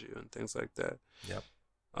around you and things like that. Yep.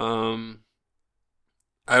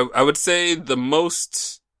 I would say the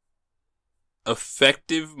most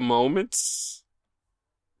effective moments.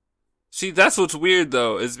 See, that's what's weird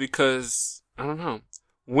though, is because I don't know.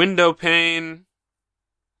 Window pane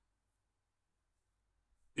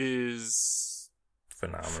is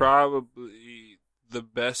Phenomenal. probably the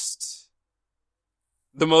best,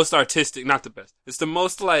 the most artistic, not the best. It's the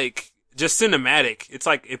most like just cinematic. It's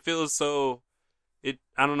like it feels so.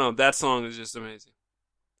 I don't know. That song is just amazing.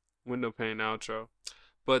 Window pane outro,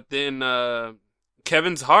 but then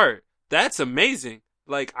Kevin's Heart. That's amazing.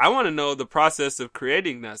 Like I want to know the process of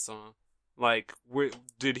creating that song. Like,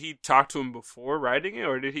 did he talk to him before writing it,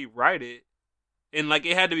 or did he write it? And like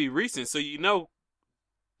it had to be recent, so you know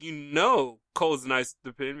Cole's nice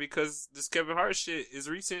to pin because this Kevin Hart shit is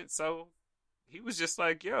recent, so he was just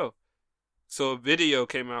like, yo. So a video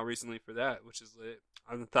came out recently for that, which is lit.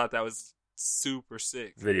 I thought that was super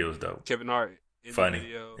sick. Video's dope. Kevin Hart in Funny. the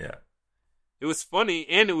video. Yeah. It was funny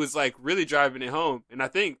and it was like really driving it home. And I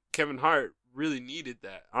think Kevin Hart really needed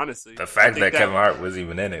that, honestly. The fact that Kevin Hart was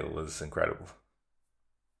even in it was incredible.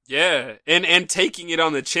 Yeah. And taking it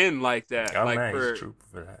on the chin like that. Oh like man, he's a trooper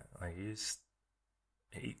for that.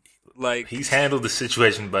 Like he's handled the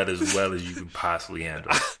situation about as well as you can possibly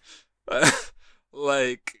handle.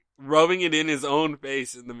 Like rubbing it in his own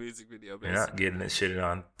face in the music video, basically. You're not getting it shitted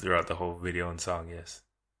on throughout the whole video and song, yes.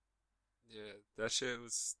 Yeah,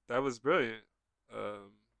 that was brilliant.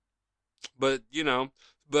 But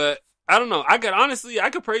I don't know. I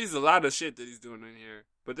could praise a lot of shit that he's doing in here.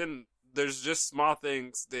 But then there's just small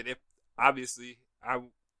things that if obviously I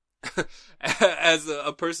as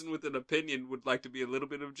a person with an opinion would like to be a little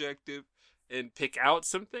bit objective and pick out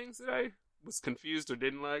some things that I was confused or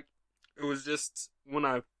didn't like. It was just when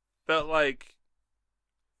I felt like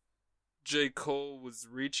J. Cole was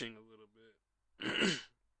reaching a little bit.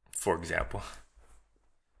 For example.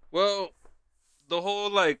 Well, the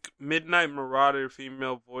whole like Midnight Marauder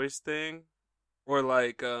female voice thing, or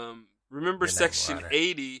like remember Midnight Section Marauder.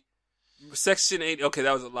 80? Section 80. Okay,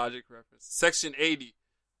 that was a Logic reference. Section 80.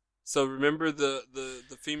 So remember the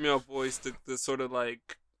female voice, the sort of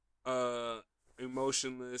like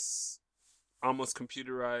emotionless, almost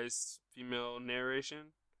computerized female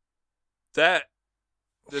narration. That's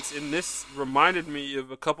in this reminded me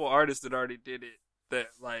of a couple artists that already did it.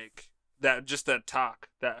 That talk,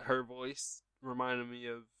 that her voice reminded me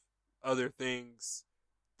of other things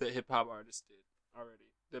that hip hop artists did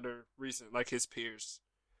already that are recent, like his peers.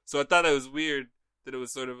 So I thought it was weird that it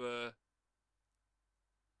was sort of a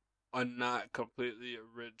not completely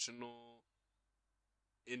original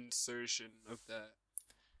insertion of that.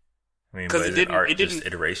 I mean, 'Cause but it is didn't- art it just didn't-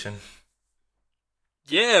 iteration?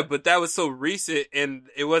 Yeah, but that was so recent, and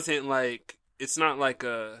it wasn't like it's not like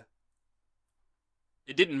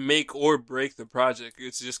it didn't make or break the project.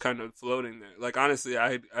 It's just kind of floating there. Like honestly,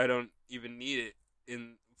 I don't even need it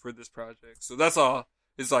for this project. So that's all.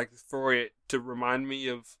 It's like for it to remind me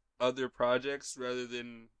of other projects rather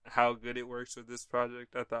than how good it works with this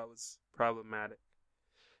project. I thought was problematic.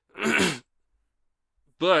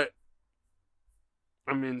 But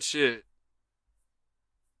I mean, shit.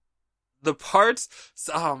 The parts,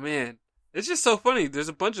 oh man, it's just so funny. There's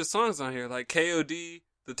a bunch of songs on here, like KOD,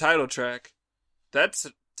 the title track. That's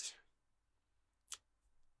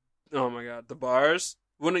Oh my god, the bars.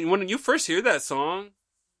 When you first hear that song,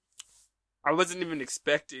 I wasn't even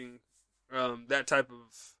expecting that type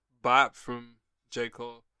of bop from J.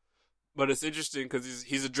 Cole. But it's interesting because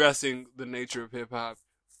he's addressing the nature of hip hop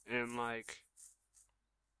and like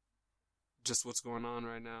just what's going on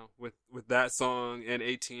right now with that song and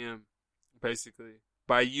ATM, basically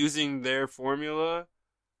by using their formula,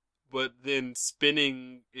 but then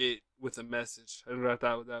spinning it with a message. I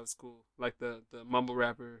thought that was cool, like the mumble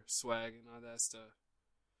rapper swag and all that stuff.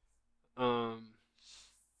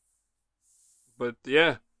 But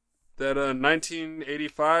yeah, that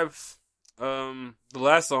 1985, the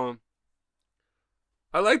last song.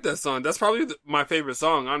 I like that song. That's probably my favorite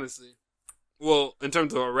song, honestly. Well, in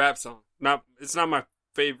terms of a rap song, it's not my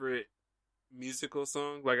favorite musical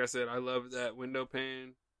song. Like I said, I love that Window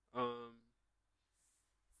Pane.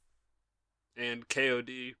 And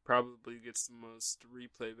KOD probably gets the most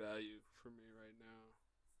replay value for me right now.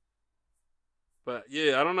 But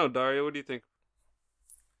yeah, I don't know, Dario. What do you think?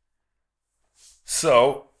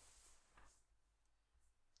 So,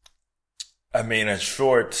 I mean, in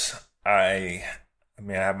short, I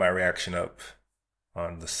have my reaction up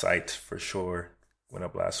on the site for sure. Went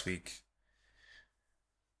up last week.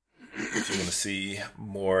 If you want to see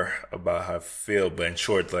more about how I feel, but in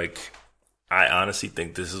short, like, I honestly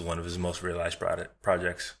think this is one of his most realized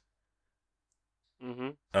projects.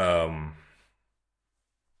 Mm-hmm.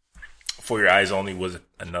 For Your Eyes Only was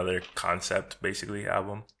another concept, basically,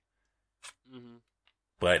 album. Mm-hmm.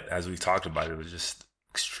 But as we talked about, it was just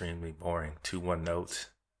extremely boring. 2-1 notes.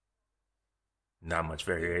 Not much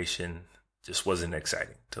variation. Just wasn't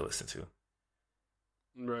exciting to listen to.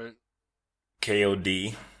 Right.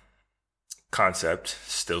 KOD concept,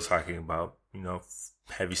 still talking about,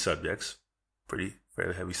 heavy subjects.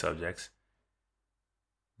 Fairly heavy subjects.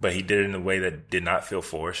 But he did it in a way that did not feel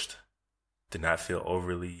forced. Did not feel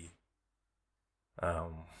overly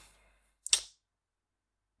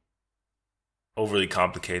overly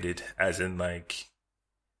complicated, as in like,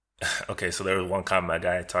 okay, so there was one comment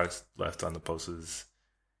a guy left on the post was,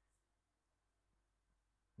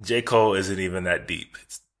 J. Cole isn't even that deep.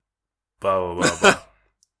 It's blah, blah, blah, blah.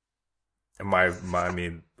 And I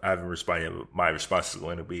haven't responded yet, but my response is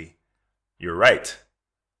going to be, you're right.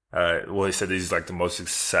 Well, he said he's like the most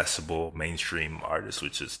accessible mainstream artist,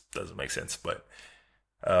 which just doesn't make sense, but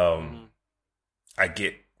I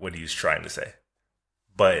get what he's trying to say.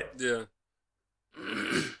 But yeah,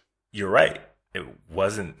 you're right. It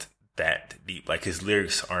wasn't that deep. Like, his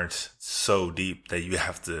lyrics aren't so deep that you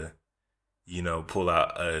have to, pull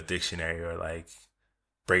out a dictionary or like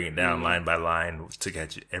break it down line by line to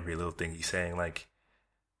catch every little thing he's saying. Like,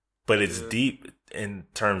 but it's deep in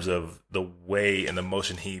terms of the way and the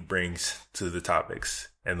emotion he brings to the topics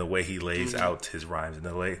and the way he lays out his rhymes and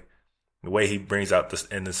the way he brings out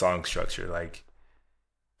in the song structure. Like,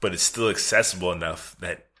 but it's still accessible enough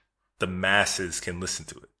that the masses can listen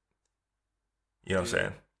to it. You know what I'm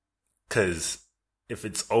saying? Because if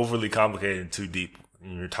it's overly complicated and too deep,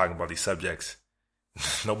 and you're talking about these subjects,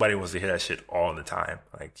 nobody wants to hear that shit all the time.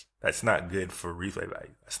 Like, that's not good for replay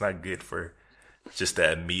value. That's not good for just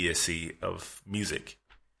the immediacy of music.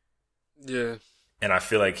 Yeah. And I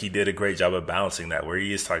feel like he did a great job of balancing that, where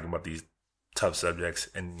he is talking about these tough subjects,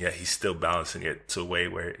 and yet he's still balancing it to a way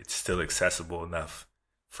where it's still accessible enough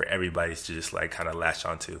for everybody to just like kind of latch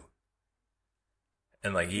onto.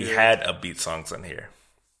 And like, he had upbeat songs on here,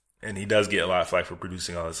 and he does get a lot of flack for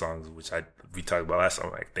producing all the songs, which we talked about last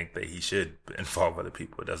time. I think that he should involve other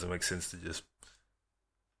people. It doesn't make sense to just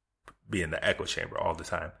be in the echo chamber all the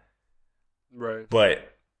time. Right.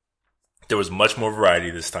 But there was much more variety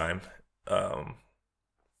this time.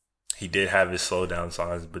 He did have his slow down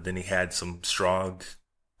songs, but then he had some strong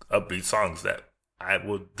upbeat songs that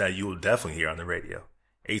you will definitely hear on the radio.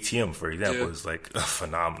 ATM, for example, is like a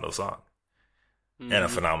phenomenal song. And a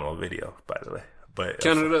phenomenal video, by the way. But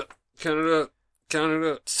count it up.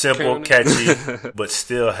 Simple, catchy, but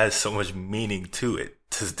still has so much meaning to it,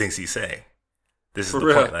 to the things he's saying. This is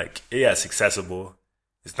the point. Like, yeah, it's accessible.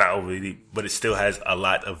 It's not overly deep, but it still has a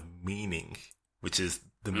lot of meaning, which is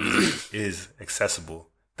the music is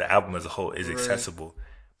accessible. The album as a whole is accessible,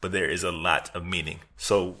 but there is a lot of meaning.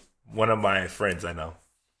 So one of my friends I know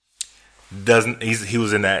he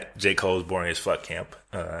was in that J. Cole's boring as fuck camp.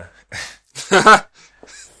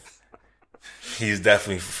 He's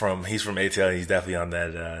from ATL. He's definitely on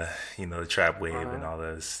that, the trap wave and all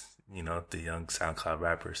those, the young SoundCloud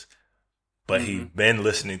rappers. But he's been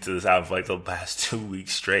listening to this album for like the past 2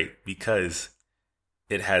 weeks straight because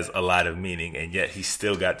it has a lot of meaning, and yet he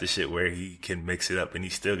still got the shit where he can mix it up, and he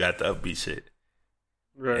still got the upbeat shit.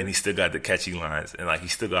 Right. and he still got the catchy lines, and like he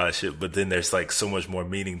still got that shit. But then there's like so much more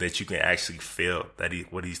meaning that you can actually feel that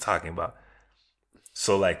what he's talking about.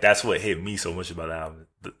 So like that's what hit me so much about the album,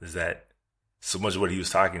 is that so much of what he was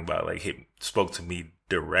talking about like spoke to me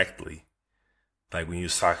directly. Like when he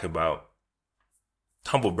was talking about,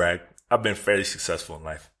 humble brag, I've been fairly successful in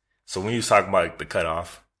life. So when he was talking about like the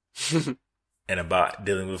cutoff and about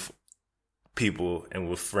dealing with people and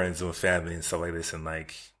with friends and with family and stuff like this, and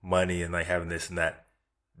like money and like having this and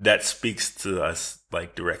that speaks to us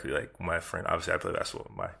like directly. Like my friend, obviously I play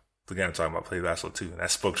basketball. The guy I'm talking about played basketball too, and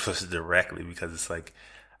that spoke to us directly because it's like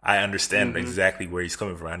I understand exactly where he's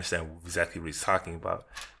coming from. I understand exactly what he's talking about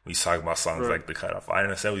when he's talking about songs like The Cutoff. I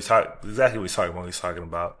understand exactly what he's talking about when he's talking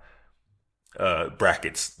about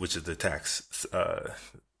Brackets, which is the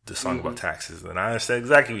song about taxes. And I understand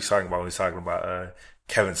exactly what he's talking about when he's talking about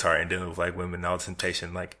Kevin's Heart and dealing with like women and all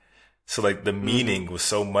temptation. Like, so like the meaning was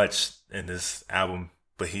so much in this album,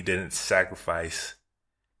 but he didn't sacrifice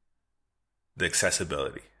the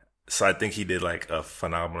accessibility. So I think he did like a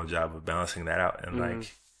phenomenal job of balancing that out, and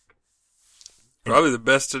like probably the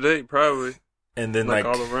best to date, probably. And then like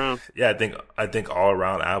all around, yeah, I think all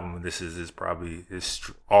around album. This is probably his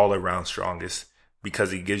all around strongest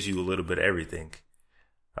because he gives you a little bit of everything,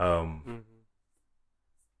 and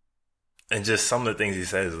just some of the things he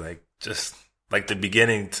says, like just like the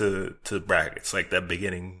beginning to Brackets, like that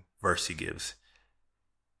beginning verse he gives,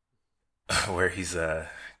 where he's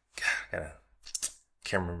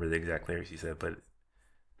can't remember the exact lyrics he said, but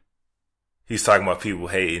he's talking about people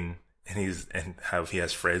hating, and how he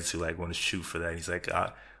has friends who like want to shoot for that. And he's like,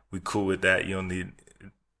 we cool with that. You don't need.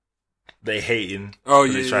 They hating. Oh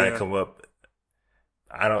yeah, they trying to come up.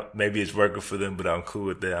 Maybe it's working for them, but I'm cool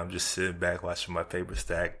with that. I'm just sitting back watching my paper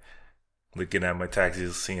stack, looking at my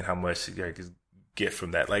taxes, seeing how much I could get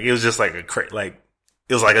from that. Like it was just like it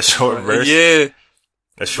was like a short verse. Yeah.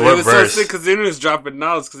 A short verse. It was so sick because then he was dropping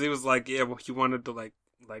notes because he was like, yeah, well, he wanted to like,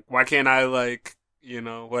 why can't I like, you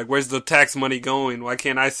know, like, where's the tax money going? Why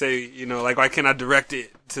can't I say, you know, like, why can't I direct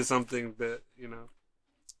it to something that, you know,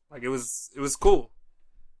 like it was cool.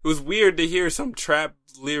 It was weird to hear some trap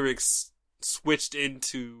lyrics switched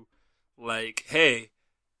into like, hey,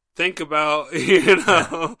 think about, you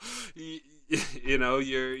know,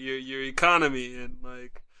 your economy and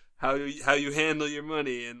like how you handle your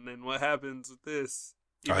money and then what happens with this.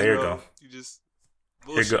 Oh, here you go. You just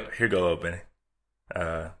bullshit. Here go, little Benny. What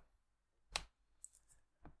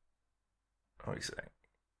are you saying?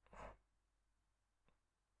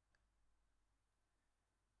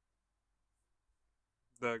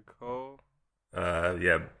 That Cole?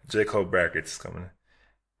 Yeah, J. Cole Brackets coming.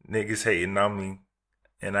 Niggas hating on me,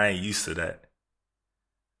 and I ain't used to that.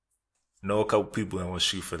 Know a couple people that want to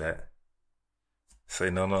shoot for that.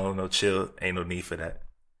 Say no, chill. Ain't no need for that.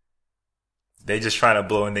 They just trying to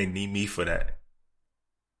blow and they need me for that.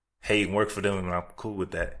 Hate and work for them and I'm cool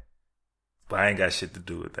with that. But I ain't got shit to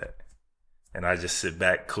do with that. And I just sit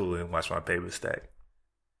back cool and watch my paper stack.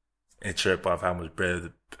 And trip off how much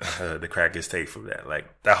bread the crackers take from that.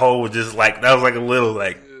 Like, that whole was just like, that was like a little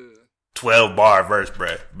like 12 bar verse,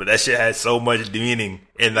 bro. But that shit had so much meaning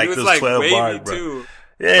in like those like 12 bars, bro. Too.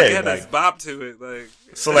 Yeah. Like, it had this bop to it. Like,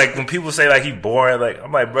 so like when people say like he boring, like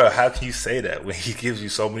I'm like, bro, how can you say that when he gives you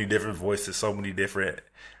so many different voices, so many different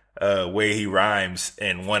way he rhymes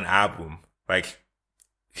in one album? Like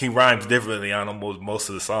he rhymes differently on almost most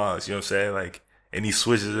of the songs, you know what I'm saying? Like, and he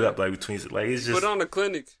switches it up like between, like it's just put on a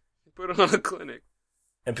clinic.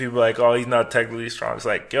 And people are like, oh, he's not technically strong. It's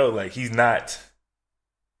like, yo, like he's not.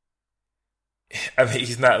 I mean,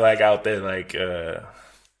 he's not like out there like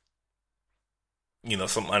you know,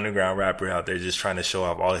 some underground rapper out there just trying to show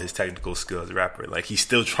off all his technical skills as a rapper. Like he's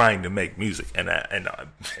still trying to make music and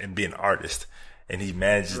be an artist, and he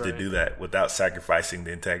manages to do that without sacrificing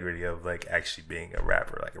the integrity of like actually being a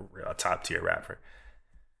rapper, like a top tier rapper.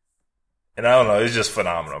 And I don't know, it's just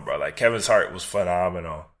phenomenal, bro. Like Kevin's Heart was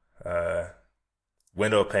phenomenal.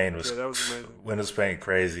 Window Pane was amazing. Windows Pane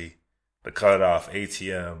crazy. The Cutoff,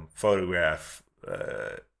 ATM, Photograph.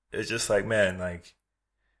 It's just like, man, like.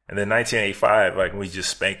 And then 1985, like we just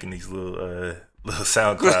spanking these little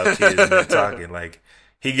SoundCloud kids and they're talking. Like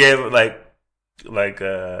he gave like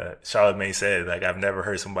Charlamagne said, like I've never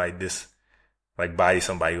heard somebody body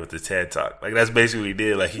somebody with the TED Talk. Like that's basically what he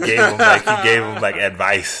did. Like he gave him like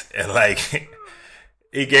advice and like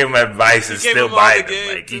he gave him advice and still bodied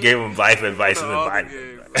him. Like he gave him life advice and then bodied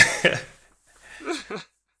him.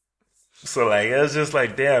 So like it was just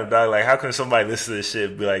like, damn dog, like how can somebody listen to this shit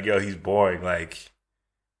and be like, yo, he's boring, like.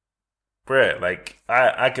 bruh, like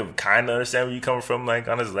I could kind of understand where you coming from, like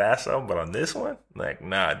on his last album, but on this one, like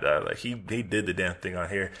nah, dog. Like he did the damn thing on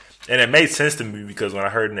here, and it made sense to me because when I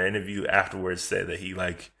heard in the interview afterwards said that he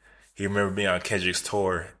remembered being on Kendrick's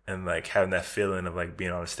tour and like having that feeling of like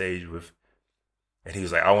being on stage with, and he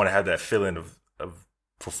was like, I want to have that feeling of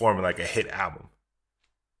performing like a hit album.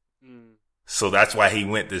 Mm. So that's why he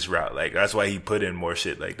went this route. Like that's why he put in more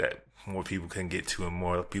shit like that, more people can get to and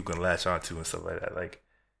more people can latch onto and stuff like that. Like.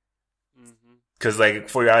 Cause like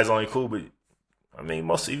For Your Eyes Only cool, but I mean,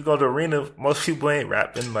 most if you go to the arena, most people ain't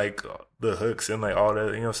rapping like the hooks and like all that.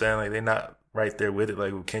 You know what I'm saying? Like they're not right there with it.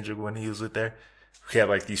 Like with Kendrick when he was with there, he had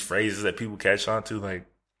like these phrases that people catch on to. Like,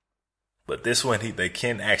 but this one they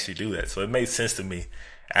can actually do that. So it made sense to me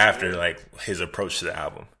after like his approach to the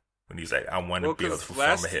album when he's like, I want to be able to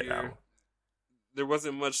perform a hit album. There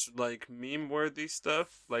wasn't much like meme worthy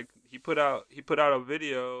stuff. Like he put out a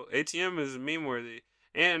video. ATM is meme worthy.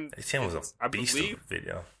 And ATM was a beast of a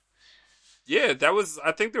video. Yeah, that was.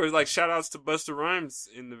 I think there was like shout outs to Busta Rhymes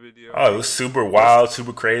in the video. Oh, it was super wild,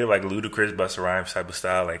 super creative, like ludicrous Busta Rhymes type of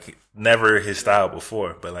style. Like never his style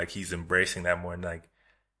before, but like he's embracing that more.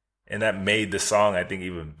 And that made the song I think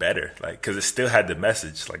even better. Like because it still had the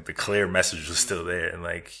message, like the clear message was still there, and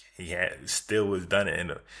like he still was done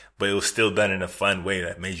it but it was still done in a fun way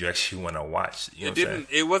that made you actually want to watch. You know what I'm saying?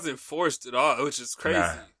 It wasn't forced at all. It was just crazy.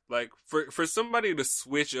 Nah. Like for somebody to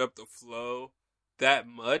switch up the flow that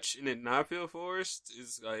much and it not feel forced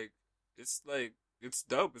is it's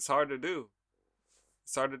dope. It's hard to do.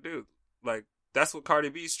 Like that's what Cardi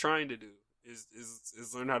B's trying to do is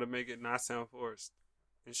learn how to make it not sound forced.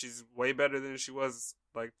 And she's way better than she was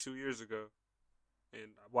like 2 years ago.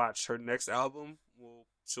 And watch her next album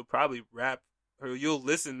she'll probably rap her. You'll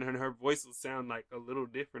listen and her voice will sound like a little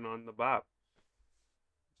different on the bop.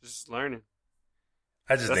 Just learning.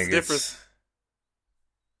 I just think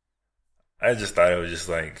I just thought it was just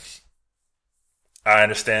like I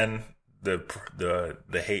understand the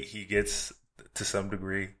hate he gets to some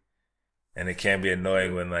degree, and it can be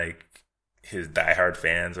annoying when like his diehard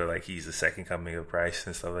fans are like he's the second coming of Christ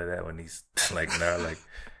and stuff like that when he's like not like.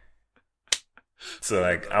 So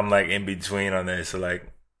like I'm like in between on this. So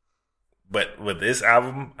like, but with this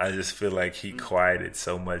album, I just feel like he quieted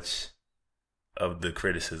so much of the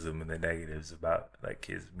criticism and the negatives about like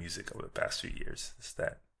his music over the past few years. It's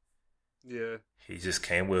that he just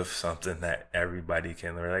came with something that everybody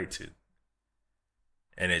can relate to,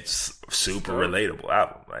 and it's super relatable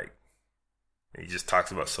album. Like he just talks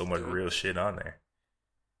about so much real shit on there.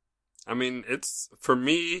 I mean, it's for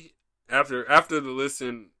me after the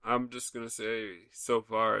listen, I'm just gonna say so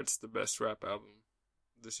far it's the best rap album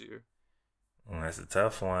this year. That's a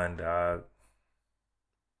tough one, dog.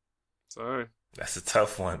 Sorry. That's a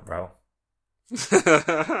tough one, bro.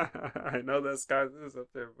 I know that Sky Zoo's up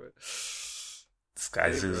there, but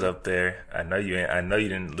Sky Zoo's up there. I know you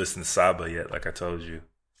didn't listen to Saba yet, like I told you.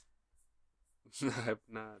 I have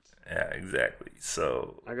not. Yeah, exactly.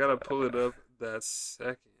 So I gotta pull it up that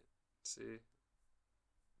second. See.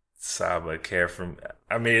 Saba, Care From.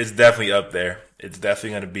 I mean, it's definitely up there. It's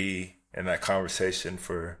definitely gonna be in that conversation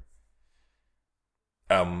for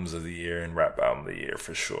albums of the year and rap album of the year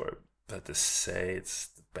for sure. But to say it's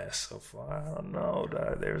the best so far, I don't know.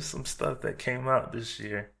 There's some stuff that came out this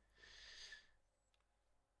year.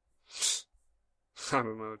 I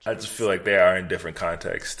don't know. I just feel like they are in different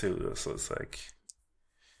contexts too, so it's like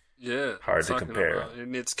hard to compare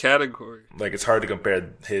in its category. Like it's hard to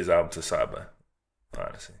compare his album to Saba,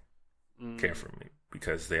 honestly. Care For Me,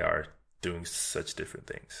 because they are doing such different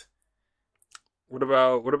things. What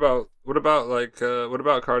about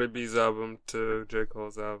Cardi B's album to J.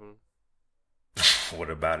 Cole's album? What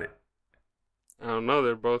about it? I don't know.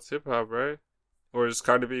 They're both hip hop, right? Or is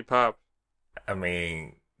Cardi B pop? I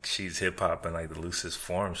mean, she's hip hop in like the loosest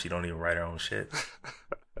form. She don't even write her own shit.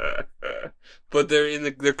 But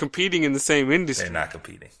they're competing in the same industry. They're not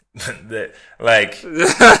competing. They're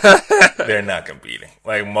not competing.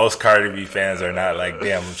 Like most Cardi B fans are not like,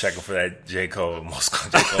 damn, I'm checking for that J. Cole. Most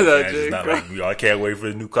J. Cole fans is not like, I can't wait for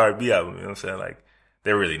the new Cardi B album. You know what I'm saying? Like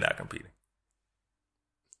they're really not competing.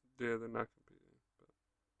 Yeah, they're not competing.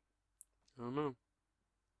 But I don't know.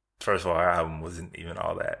 First of all, our album wasn't even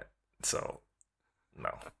all that. So,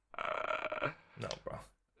 no. No, bro.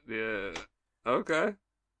 Yeah. Okay.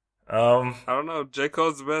 I don't know. J.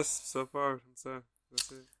 Cole's the best so far. So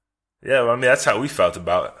that's it. Yeah, I mean that's how we felt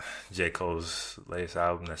about J. Cole's latest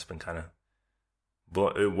album. That's been kind of,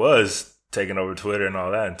 it was taking over Twitter and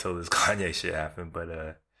all that until this Kanye shit happened. But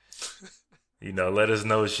let us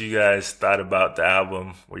know what you guys thought about the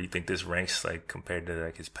album. Where you think this ranks like compared to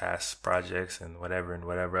like his past projects and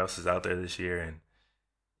whatever else is out there this year. And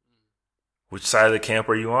which side of the camp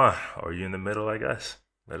are you on? Or are you in the middle, I guess?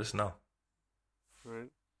 Let us know.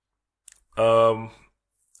 Right. I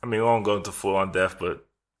mean, we won't go into full on depth, but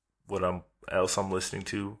what else I'm listening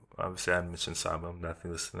to, obviously I mentioned Saba. I'm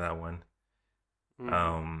definitely listening to that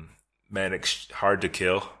one. Manic Hard to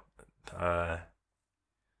Kill.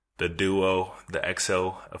 The duo, the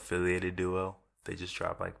EXO affiliated duo, they just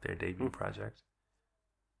dropped like their debut project.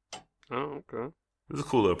 Oh, okay. It was a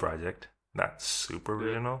cool little project. Not super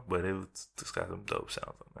original, but it's got some dope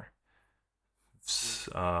sounds on there.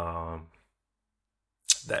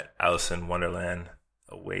 That Alice in Wonderland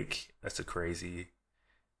Awake, that's a crazy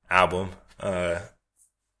album.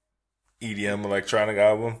 EDM electronic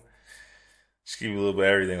album. Just give you a little bit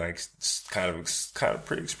of everything, like it's kind of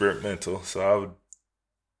pretty experimental. So I would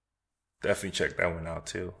definitely check that one out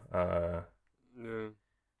too. Yeah.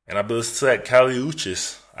 And I've been listening to that Kali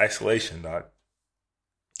Uchis Isolation, dog.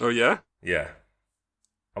 Oh yeah? Yeah.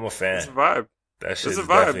 I'm a fan. It's a vibe. That shit is a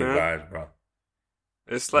vibe, definitely man. a vibe, bro.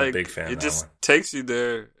 It's I'm a like big fan it of that just one. takes you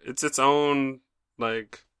there. It's its own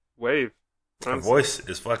like wave. Her Honestly. voice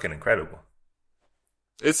is fucking incredible.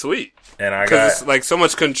 It's sweet. And Because it's like so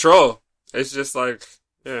much control. It's just like,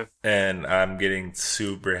 yeah. And I'm getting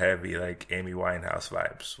super heavy like Amy Winehouse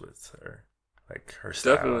vibes with her. Like her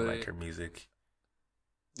style and Definitely. like her music.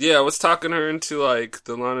 Yeah, I was talking her into like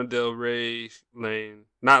the Lana Del Rey lane.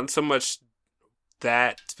 Not so much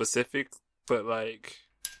that specific, but like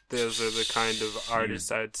those are the kind of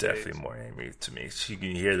artists I'd say. Definitely more Amy to me. She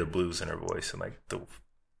can hear the blues in her voice and like the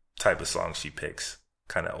type of songs she picks.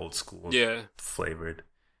 Kind of old school. Yeah. Flavored.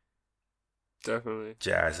 Definitely.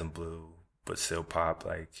 Jazz and blue, but still pop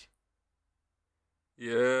like.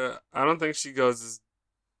 Yeah, I don't think she goes as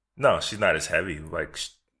No, she's not as heavy. Like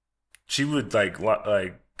she would like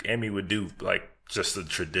Amy would do like just a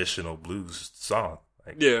traditional blues song.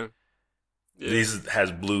 Like yeah. these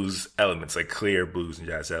has blues elements, like clear blues and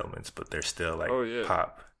jazz elements, but they're still like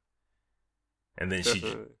pop. And then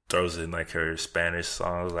she throws in like her Spanish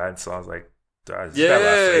songs, Latin songs, like it's got a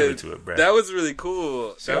lot of flavor to it, bro. That was really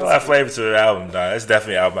cool. It's got a lot of flavor to the album, dog. That's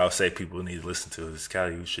definitely an album I would say people need to listen to. It's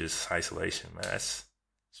Kali Uchis Isolation, man. That's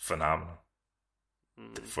phenomenal.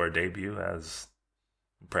 For a debut, that was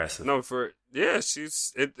impressive. No,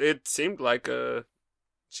 it seemed like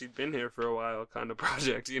she'd been here for a while kind of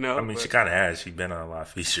project, you know? I mean, she kind of has. She's been on a lot of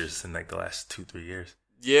features in like the last 2-3 years.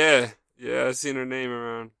 Yeah, I've seen her name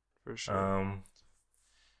around for sure.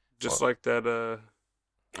 Like that.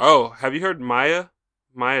 Oh, have you heard Maya?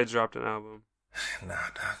 Maya dropped an album. Nah,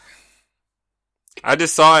 dog. I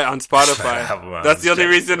just saw it on Spotify. That's the only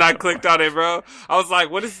reason I clicked on it, bro. I was like,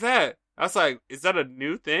 what is that? I was like, is that a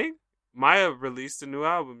new thing? Maya released a new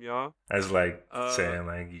album, y'all. That's like saying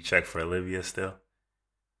like you check for Olivia still.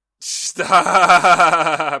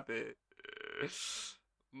 Stop it.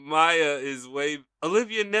 Maya is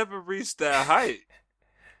Olivia never reached that height.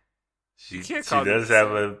 She does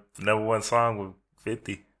have a #1 song with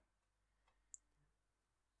 50.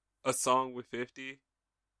 A song with 50?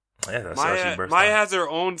 Yeah, that's how she burst Maya out. has her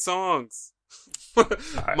own songs.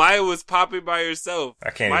 Maya was popping by herself.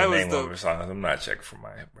 I can't Maya even name was one of her songs. I'm not checking for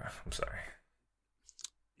Maya, bro. I'm sorry.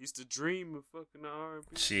 Used to dream of fucking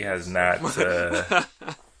R&B. She has not.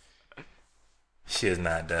 She has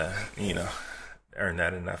not, earned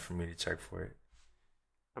that enough for me to check for it.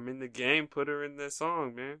 I mean, the game put her in that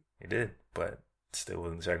song, man. He did, but still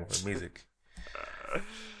wasn't checking for music.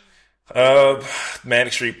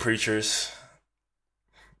 Manic Street Preachers,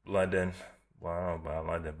 London. Well, I don't know about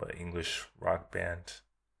London, but English rock band.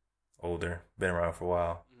 Older, been around for a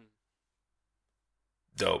while.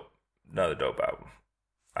 Dope, another dope album.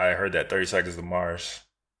 I heard that 30 Seconds to Mars.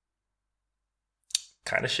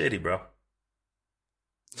 Kind of shitty, bro.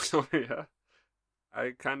 Oh yeah,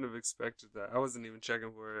 I kind of expected that. I wasn't even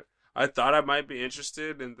checking for it. I thought I might be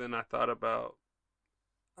interested, and then I thought about,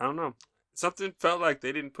 I don't know, something felt like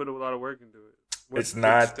they didn't put a lot of work into it. It's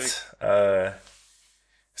not. It's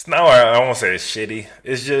not. I won't say it's shitty.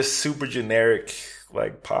 It's just super generic,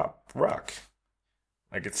 like pop rock.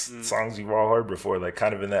 Like it's songs you've all heard before, like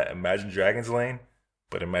kind of in that Imagine Dragons lane,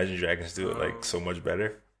 but Imagine Dragons do it like so much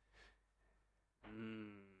better.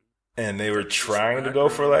 And they were trying to go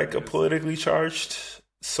for like a politically charged,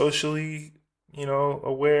 socially,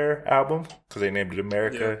 aware album because they named it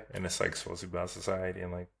America, and it's like supposed to be about society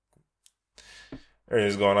and like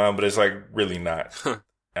everything's going on, but it's like really not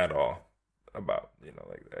at all about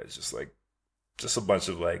like that. It's just a bunch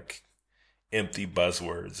of like empty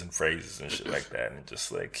buzzwords and phrases and shit like that, and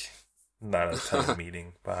just like not a ton of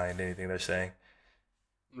meaning behind anything they're saying.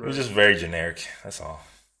 It was just very generic. That's all.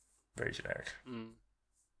 Very generic.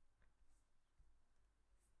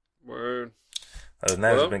 Word. Other than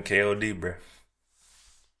that, Well, it's been KOD, bro.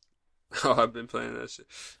 Oh, I've been playing that shit.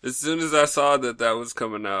 As soon as I saw that was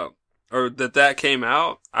coming out, or that came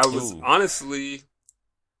out, I was honestly.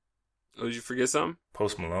 Oh, did you forget something?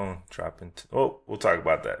 Post Malone dropping. We'll talk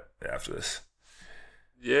about that after this.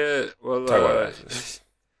 Yeah, well, talk about after this.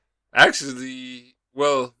 Actually,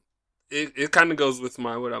 well, it kind of goes with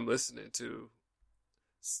what I'm listening to.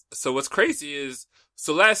 So what's crazy is,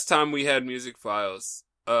 last time we had Music Files,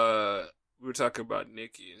 we were talking about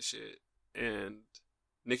Nicki and shit, and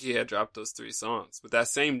Nicki had dropped those 3 songs. But that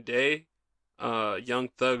same day, Young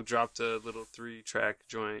Thug dropped a little 3-track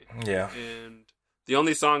joint. Yeah. And the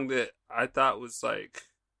only song that I thought was, like,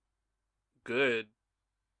 good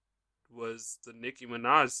was the Nicki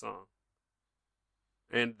Minaj song.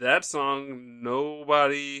 And that song,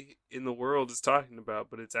 nobody in the world is talking about,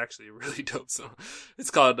 but it's actually a really dope song.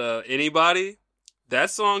 It's called Anybody. That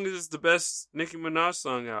song is the best Nicki Minaj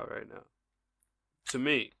song out right now. To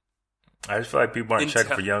me. I just feel like people aren't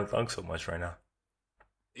checking for Young Thug so much right now.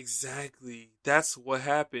 Exactly. That's what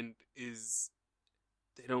happened, is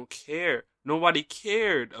they don't care. Nobody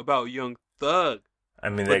cared about Young Thug. I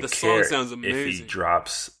mean, the song sounds amazing. If he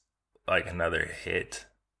drops like another hit,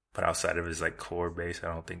 but outside of his like core base,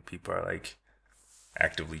 I don't think people are like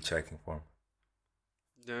actively checking for him.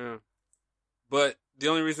 Yeah. But the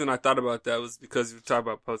only reason I thought about that was because you talk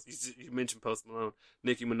about you mentioned Post Malone.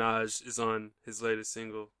 Nicki Minaj is on his latest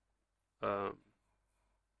single, Ball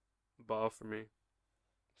for Me.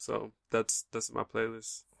 So that's my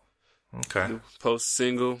playlist. Okay. New Post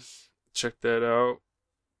single. Check that out.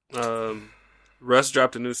 Russ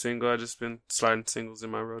dropped a new single. I just been sliding singles in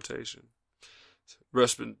my rotation.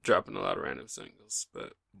 Russ been dropping a lot of random singles,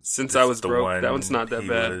 but since I was broke, that one's not that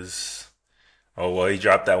bad. He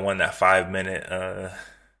dropped that one, that 5-minute,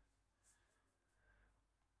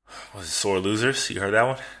 was it Sore Losers? You heard that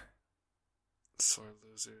one? Sore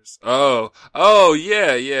Losers. Oh,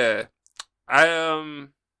 yeah.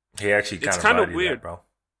 He actually kind of weird, that, bro.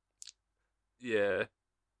 Yeah.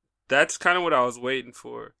 That's kind of what I was waiting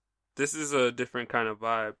for. This is a different kind of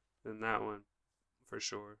vibe than that one, for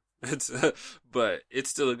sure. But it's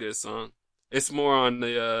still a good song. It's more on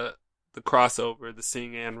the crossover, the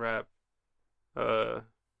sing and rap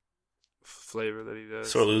flavor that he does.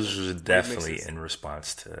 Sore Losers was definitely in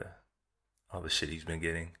response to all the shit he's been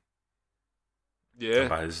getting. Yeah.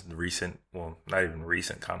 About his recent, well, not even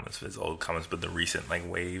recent comments, his old comments, but the recent like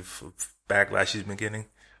wave of backlash he's been getting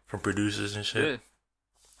from producers and shit.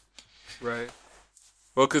 Yeah. Right.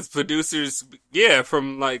 Well, because producers,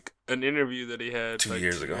 from like an interview that he had 2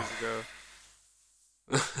 years ago.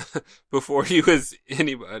 Before he was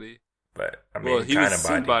anybody. But I mean, he kind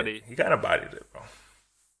of bodied it. He kind of bodied it, bro.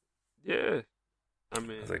 Yeah. I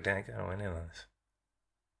mean, I was like, dang, I kind of went in on this.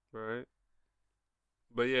 Right.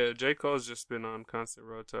 But yeah, J. Cole's just been on constant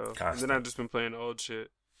roto. And then I've just been playing old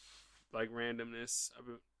shit. Like randomness. I've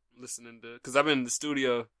been listening to, because I've been in the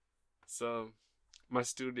studio. So my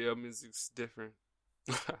studio music's different.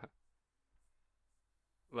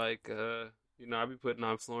 Like, I be putting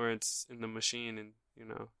on Florence in the Machine and,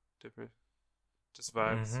 different, just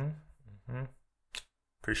vibes. Mm-hmm.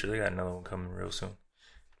 Pretty sure they got another one coming real soon.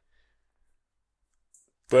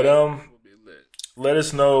 But, we'll be lit. Let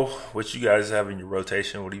us know what you guys have in your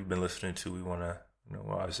rotation. What you've been listening to. We want to,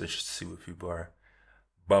 we're always interested to see what people are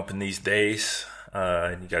bumping these days.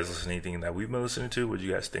 And you guys listen to anything that we've been listening to? What do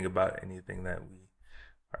you guys think about anything that we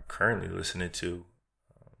are currently listening to?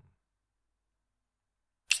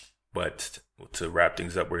 But to wrap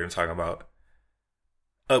things up, we're going to talk about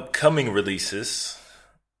upcoming releases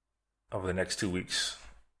over the next 2 weeks.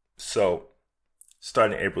 So,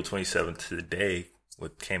 starting April 27th to today,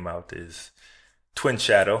 what came out is Twin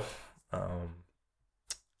Shadow. I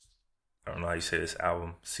don't know how you say this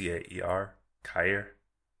album. Caer? Caer?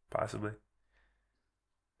 Possibly.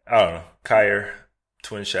 I don't know. Caer,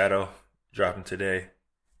 Twin Shadow, dropping today.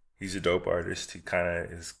 He's a dope artist. He kind of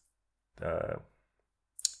is...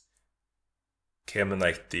 him and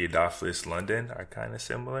like Theodophilus London are kind of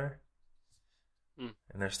similar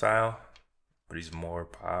in their style, but he's more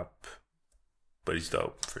pop, but he's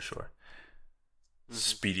dope for sure. Mm-hmm.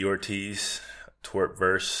 Speedy Ortiz,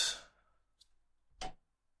 Twerkverse,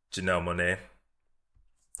 Janelle Monáe.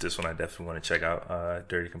 This one I definitely want to check out.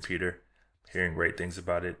 Dirty Computer, hearing great things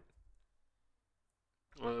about it.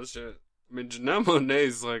 Oh shit! I mean, Janelle Monáe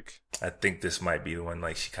is like. I think this might be the one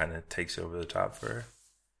like she kind of takes over the top for her.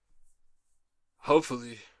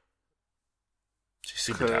 Hopefully. She's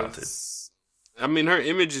super talented. I mean, her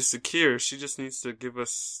image is secure. She just needs to give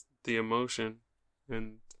us the emotion.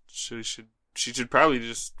 And she should probably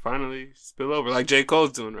just finally spill over, like J.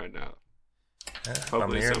 Cole's doing right now. Yeah, I'm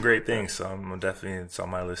Hopefully hearing something great like that. things, so I'm definitely it's on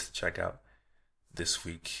my list to check out this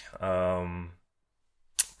week.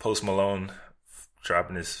 Post Malone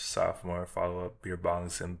dropping his sophomore follow up, Beer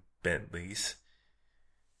Bongs and Bentleys.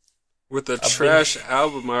 With the I've been, trash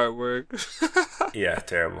album artwork. yeah,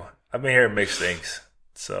 terrible. I've been hearing mixed things,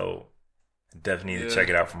 so I definitely need to Yeah. check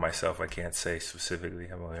it out for myself. I can't say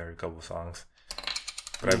specifically. I've only heard a couple songs,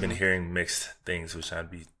 but I've been hearing mixed things, which I'd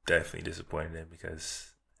be definitely disappointed in because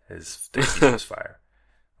his debut was fire.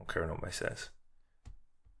 I don't care what nobody says.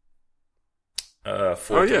 Oh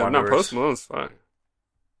Fourth yeah, no, Post Wanderers. Malone's fine.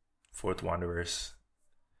 Fourth Wanderers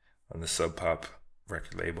on the Sub Pop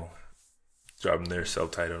record label, dropping their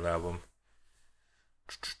self-titled album.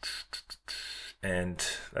 And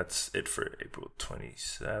that's it for April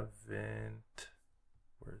 27th.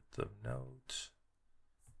 Worth of notes.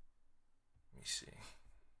 Let me see.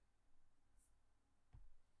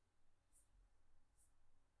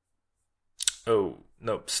 Oh,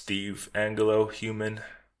 nope. Steve Angelo, Human.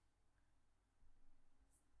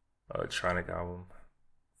 Electronic album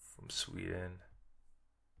from Sweden.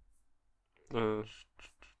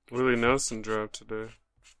 Willie Nelson dropped today.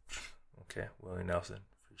 Okay, Willie Nelson.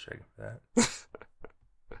 For checking for that.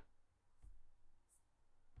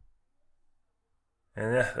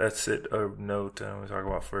 And yeah, that's it. A note we talk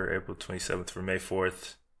about for April 27th. For May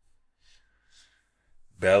 4th,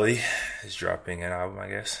 Belly is dropping an album, I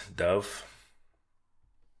guess. Dove.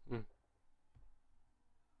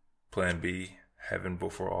 Plan B, Heaven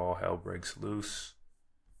Before All Hell Breaks Loose.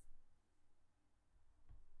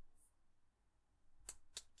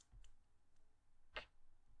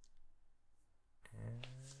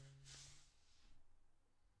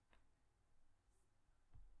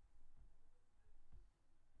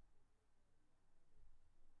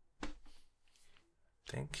 I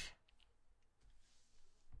think.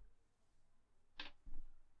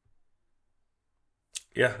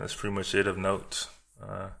 Yeah, that's pretty much it of note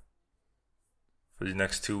for the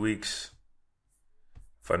next 2 weeks.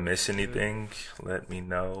 If I miss anything, let me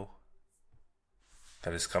know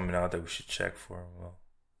that it's coming out that we should check for. We'll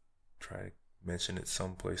try to mention it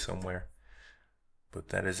someplace, somewhere. But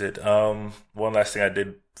that is it. One last thing I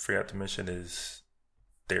did forget to mention is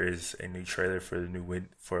there is a new trailer for the new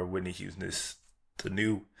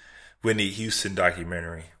Whitney Houston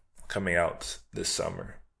documentary coming out this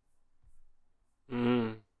summer.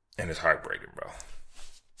 And it's heartbreaking, bro.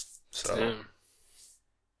 So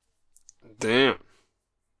Damn.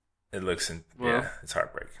 it looks it's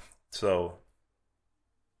heartbreaking. So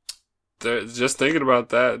They're just thinking about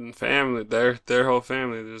that and family, their whole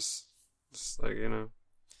family, just like, you know.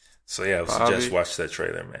 So yeah, I would suggest watch that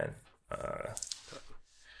trailer, man.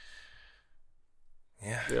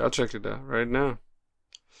 Yeah, I'll check it out right now.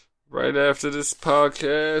 Right after this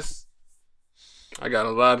podcast, I got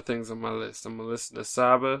a lot of things on my list. I'm gonna listen to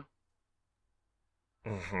Saba.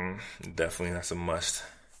 Definitely, that's a must.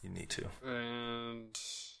 You need to. And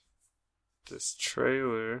this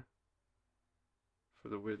trailer for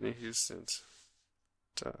the Whitney Houston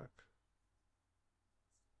doc.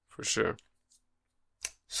 For sure.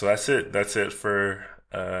 So that's it. That's it for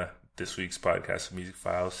this week's podcast of Music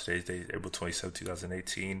Files. Today's date is April 27,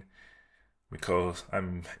 2018.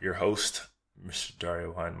 I'm your host, Mr.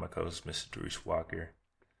 Dario Hunt. My co-host, Mr. Darius Walker.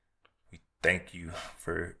 We thank you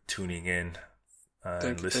for tuning in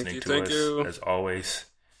and listening to us. As always,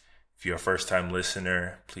 if you're a first-time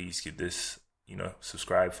listener, please give this,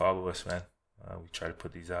 subscribe, follow us, man. We try to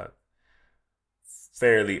put these out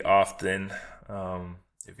fairly often.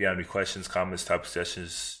 If you have any questions, comments, topic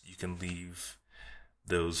suggestions, you can leave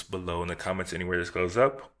those below in the comments anywhere this goes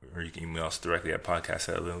up, or you can email us directly at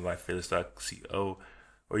podcast@livinglifefearless.co,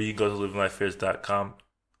 or you can go to livinglifefearless.com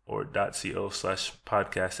or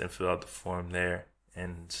 .co/podcast and fill out the form there,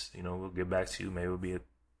 and we'll get back to you. Maybe it'll be a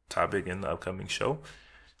topic in the upcoming show,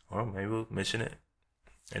 or maybe we'll mention it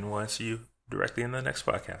and we'll answer you directly in the next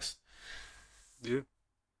podcast. Yeah.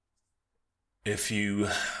 If you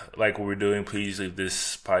like what we're doing, please leave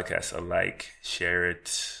this podcast a like, share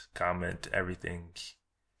it, comment, everything.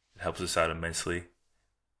 It helps us out immensely.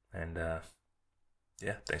 And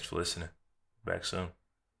thanks for listening. Back soon.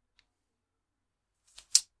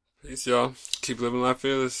 Peace, y'all. Keep living life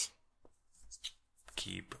fearless.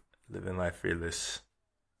 Keep living life fearless.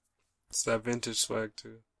 It's that vintage swag,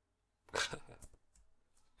 too.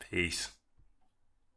 Peace.